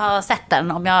återkommer när jag har sett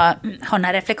den, om jag har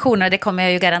några reflektioner. Det kommer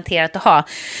jag ju garanterat att ha.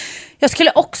 Jag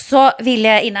skulle också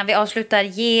vilja, innan vi avslutar,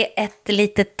 ge ett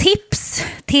litet tips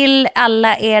till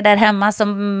alla er där hemma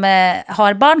som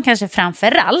har barn, kanske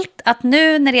framför allt, att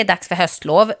nu när det är dags för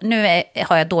höstlov,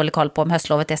 har jag dålig koll på om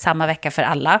höstlovet är samma vecka för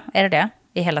alla, är det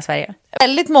i hela Sverige?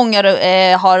 Väldigt många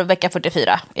har vecka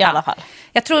 44 i alla fall.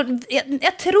 Jag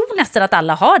tror nästan att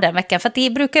alla har den veckan, för att det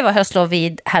brukar ju vara höstlov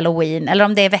vid Halloween, eller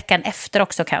om det är veckan efter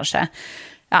också kanske.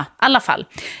 Ja, i alla fall.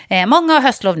 Många har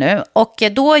höstlov nu, och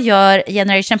då gör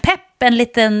Generation Pep en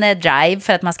liten drive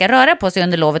för att man ska röra på sig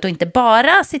under lovet och inte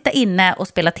bara sitta inne och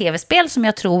spela tv-spel, som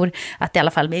jag tror att i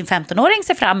alla fall min 15-åring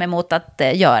ser fram emot att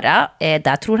göra.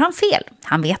 Där tror han fel.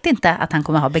 Han vet inte att han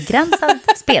kommer ha begränsad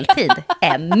speltid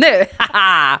ännu.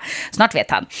 Snart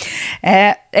vet han.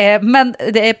 Men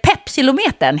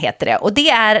Pep-kilometern heter det, och det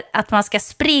är att man ska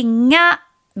springa,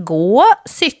 gå,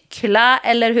 cykla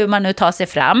eller hur man nu tar sig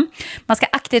fram. Man ska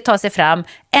aktivt ta sig fram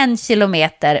 1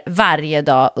 kilometer varje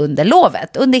dag under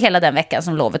lovet, under hela den veckan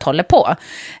som lovet håller på.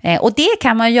 Och det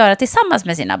kan man göra tillsammans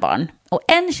med sina barn. Och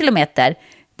 1 kilometer,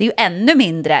 det är ju ännu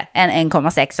mindre än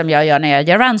 1,6 som jag gör när jag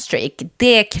gör runstreak.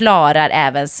 Det klarar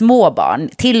även små barn.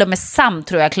 Till och med Sam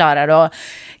tror jag klarar att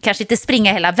kanske inte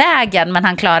springa hela vägen, men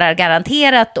han klarar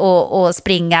garanterat att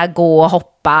springa, gå och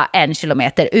hoppa 1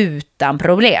 kilometer utan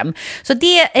problem. Så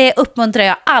det uppmuntrar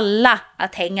jag alla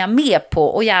att hänga med på,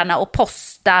 och gärna att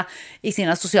posta i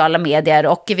sina sociala medier.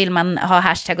 Och vill man ha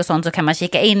hashtag och sånt, så kan man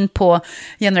kika in på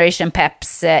Generation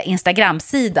Peps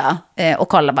Instagram-sida och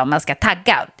kolla vad man ska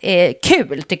tagga.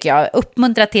 Kul tycker jag.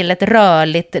 Uppmuntra till ett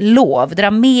rörligt lov.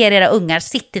 Dra med era ungar,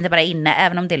 sitt inte bara inne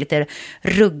även om det är lite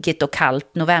ruggigt och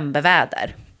kallt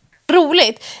novemberväder.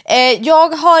 Roligt. Jag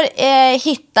har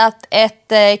hittat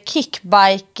ett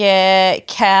kickbike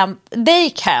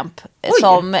daycamp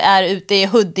som är ute i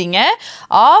Huddinge.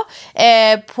 Ja,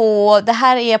 det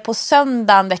här är på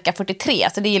söndagen vecka 43,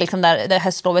 så det är liksom där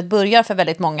höstlovet börjar för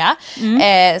väldigt många,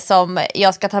 som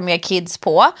jag ska ta med kids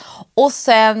på. Och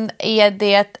sen är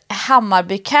det ett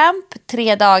Hammarbycamp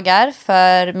 3 dagar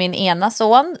för min ena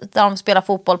son, där de spelar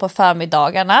fotboll på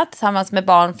förmiddagarna tillsammans med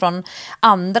barn från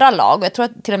andra lag. Och jag tror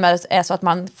att till och med är så att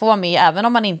man får vara med även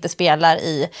om man inte spelar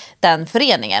i den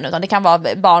föreningen, utan det kan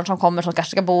vara barn som kommer som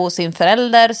kanske ska bo hos sin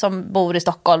förälder som bor i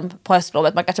Stockholm på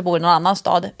höstlovet. Man kanske bor i någon annan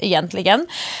stad egentligen.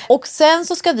 Och sen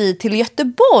så ska vi till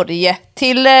Göteborg,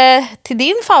 till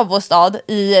din favoritstad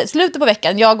i slutet på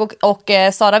veckan. Jag och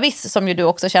Sara Wiss, som ju du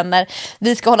också känner,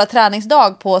 vi ska hålla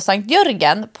träningsdag på Sankt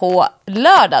Jörgen på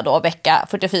lördag då, vecka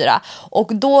 44.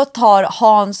 Och då tar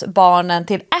Hans barnen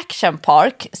till Action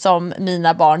Park, som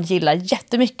mina barn gillar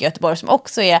jättemycket i Göteborg, som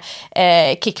också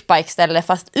är kickbike-ställe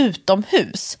fast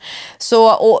utomhus.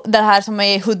 Så, och det här som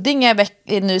är i Huddinge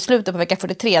nu i slutet på vecka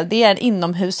 43, det är en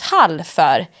inomhushall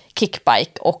för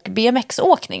kickbike och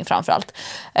BMX-åkning framförallt.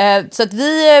 Så att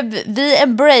vi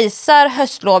embracear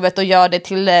höstlovet och gör det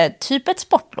till typ ett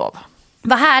sportlov.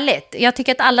 Vad härligt. Jag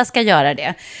tycker att alla ska göra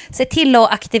det. Se till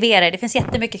att aktivera det. Det finns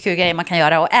jättemycket kul grejer man kan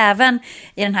göra. Och även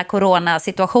i den här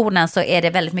coronasituationen så är det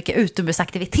väldigt mycket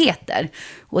utomhusaktiviteter.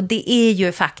 Och det är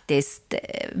ju faktiskt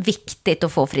viktigt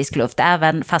att få frisk luft.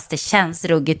 Även fast det känns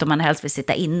ruggigt och man helst vill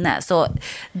sitta inne. Så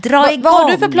dra igång. Vad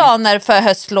har du för planer för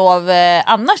höstlov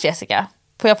annars, Jessica?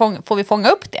 Får vi fånga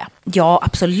upp det? Ja,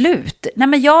 absolut. Nej,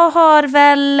 men jag har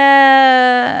väl...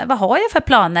 vad har jag för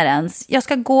planer ens? Jag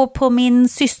ska gå på min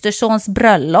systersons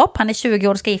bröllop. Han är 20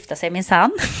 år och ska gifta sig,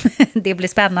 minsann. Det blir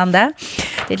spännande.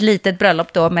 Det är ett litet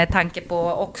bröllop då med tanke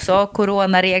på också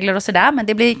coronaregler och sådär. Men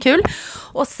det blir kul.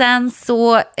 Och sen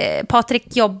så...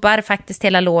 Patrik jobbar faktiskt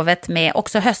hela lovet med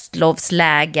också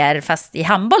höstlovsläger fast i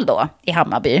handboll då, i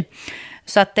Hammarby.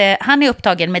 Så att han är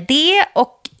upptagen med det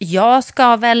och jag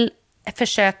ska väl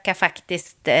försöka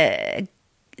faktiskt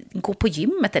gå på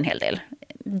gymmet en hel del.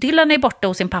 Dylan är borta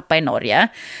hos sin pappa i Norge.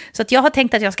 Så att jag har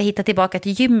tänkt att jag ska hitta tillbaka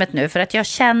till gymmet nu. För att jag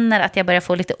känner att jag börjar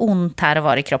få lite ont här och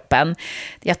var i kroppen.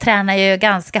 Jag tränar ju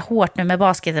ganska hårt nu med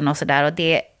basketen och sådär. Och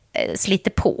det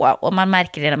sliter på. Och man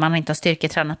märker det när man inte har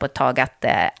styrketränat på ett tag att...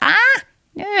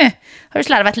 nu har du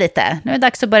slarvat lite. Nu är det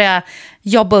dags att börja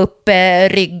jobba upp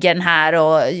ryggen här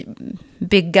och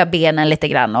bygga benen lite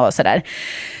grann och sådär.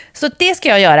 Så det ska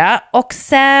jag göra. Och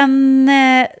sen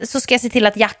så ska jag se till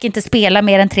att Jack inte spelar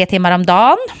mer än 3 timmar om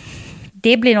dagen.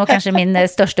 Det blir nog kanske min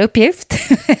största uppgift.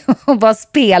 Att vara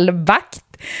spelvakt.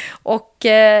 Och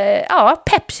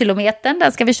peppkilometern,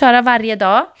 den ska vi köra varje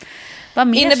dag. Vad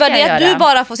mer innebär ska det jag att göra? du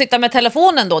bara får sitta med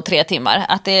telefonen då 3 timmar?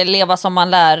 Att det är leva som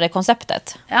man lär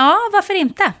konceptet? Ja, varför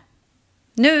inte?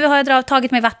 Nu har jag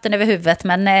tagit mig vatten över huvudet,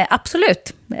 men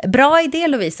absolut. Bra idé,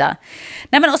 Lovisa.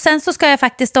 Nej, men, och sen så ska jag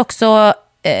faktiskt också...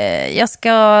 jag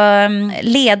ska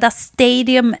leda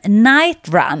Stadium Night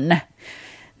Run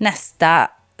nästa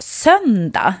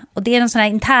söndag. Och det är en sån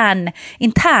här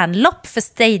internlopp för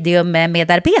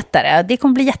Stadium-medarbetare. Det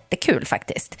kommer bli jättekul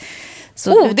faktiskt.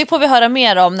 Så det får vi höra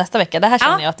mer om nästa vecka. Det här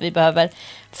känner jag att vi behöver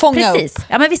fånga upp.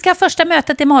 Ja, men vi ska ha första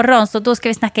mötet imorgon, så då ska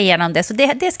vi snacka igenom det. Så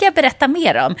det ska jag berätta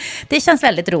mer om. Det känns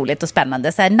väldigt roligt och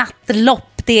spännande. Så här,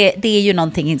 nattlopp, det är ju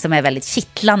någonting som är väldigt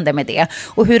kittlande med det.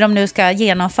 Och hur de nu ska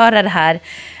genomföra det här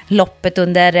loppet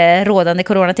under rådande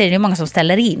coronatid. Det är många som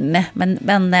ställer in.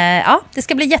 Men det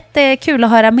ska bli jättekul att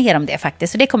höra mer om det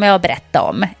faktiskt. Så det kommer jag att berätta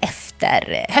om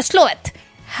efter höstlovet.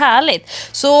 Härligt.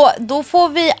 Så då får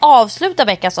vi avsluta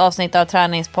veckans avsnitt av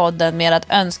Träningspodden med att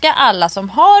önska alla som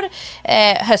har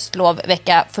höstlov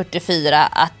vecka 44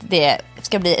 att det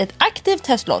ska bli ett aktivt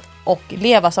höstlov och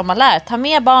leva som man lär. Ta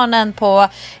med barnen på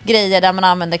grejer där man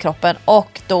använder kroppen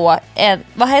och då, 1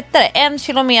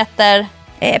 kilometer...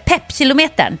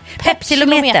 Peppkilometern.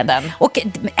 Och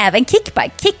även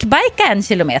kickbike. Kickbike är 1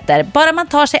 kilometer. Bara man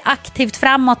tar sig aktivt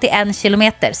framåt i 1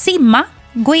 kilometer. Simma.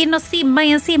 Gå in och simma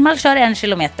i en simhall, kör 1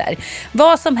 kilometer.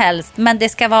 Vad som helst, men det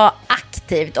ska vara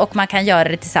aktivt och man kan göra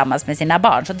det tillsammans med sina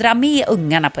barn. Så dra med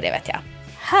ungarna på det, vet jag.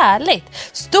 Härligt.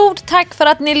 Stort tack för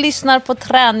att ni lyssnar på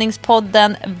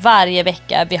Träningspodden varje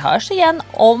vecka. Vi hörs igen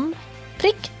om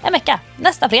prick en vecka,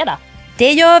 nästa fredag.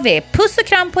 Det gör vi. Puss och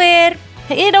kram på er.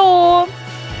 Hej då!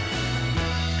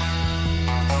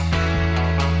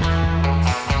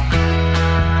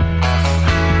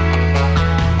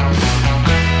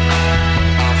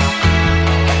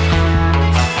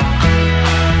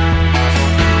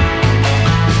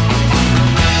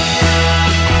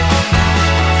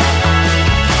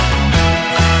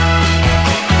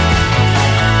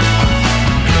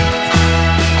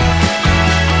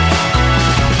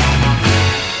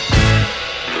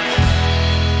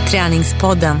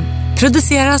 Träningspodden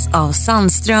produceras av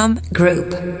Sandström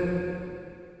Group.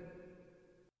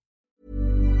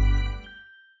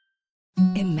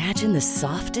 Imagine the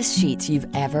softest sheets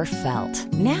you've ever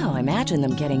felt. Now imagine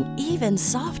them getting even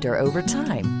softer over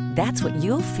time. That's what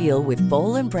you'll feel with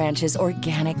Boll & Branch's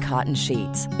organic cotton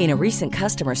sheets. In a recent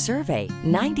customer survey,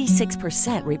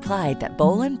 96% replied that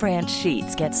Boll & Branch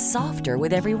sheets get softer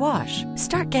with every wash.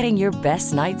 Start getting your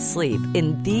best night's sleep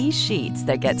in these sheets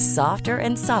that get softer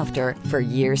and softer for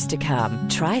years to come.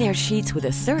 Try their sheets with a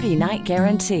 30-night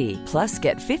guarantee. Plus,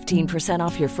 get 15%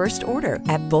 off your first order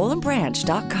at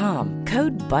bollandbranch.com.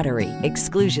 Code BUTTERY.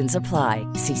 Exclusions apply.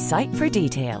 See site for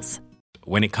details.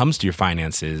 When it comes to your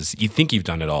finances, you think you've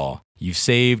done it all. You've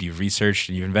saved, you've researched,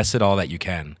 and you've invested all that you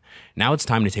can. Now it's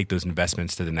time to take those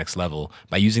investments to the next level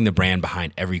by using the brand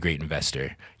behind every great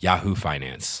investor, Yahoo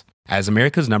Finance. As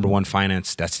America's #1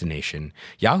 finance destination,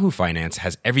 Yahoo Finance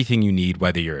has everything you need,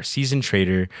 whether you're a seasoned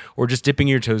trader or just dipping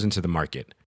your toes into the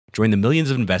market. Join the millions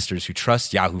of investors who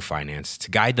trust Yahoo Finance to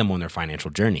guide them on their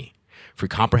financial journey. For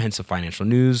comprehensive financial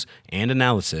news and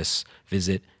analysis,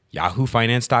 visit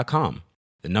yahoofinance.com.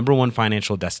 The #1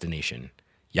 financial destination,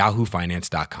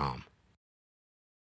 yahoofinance.com.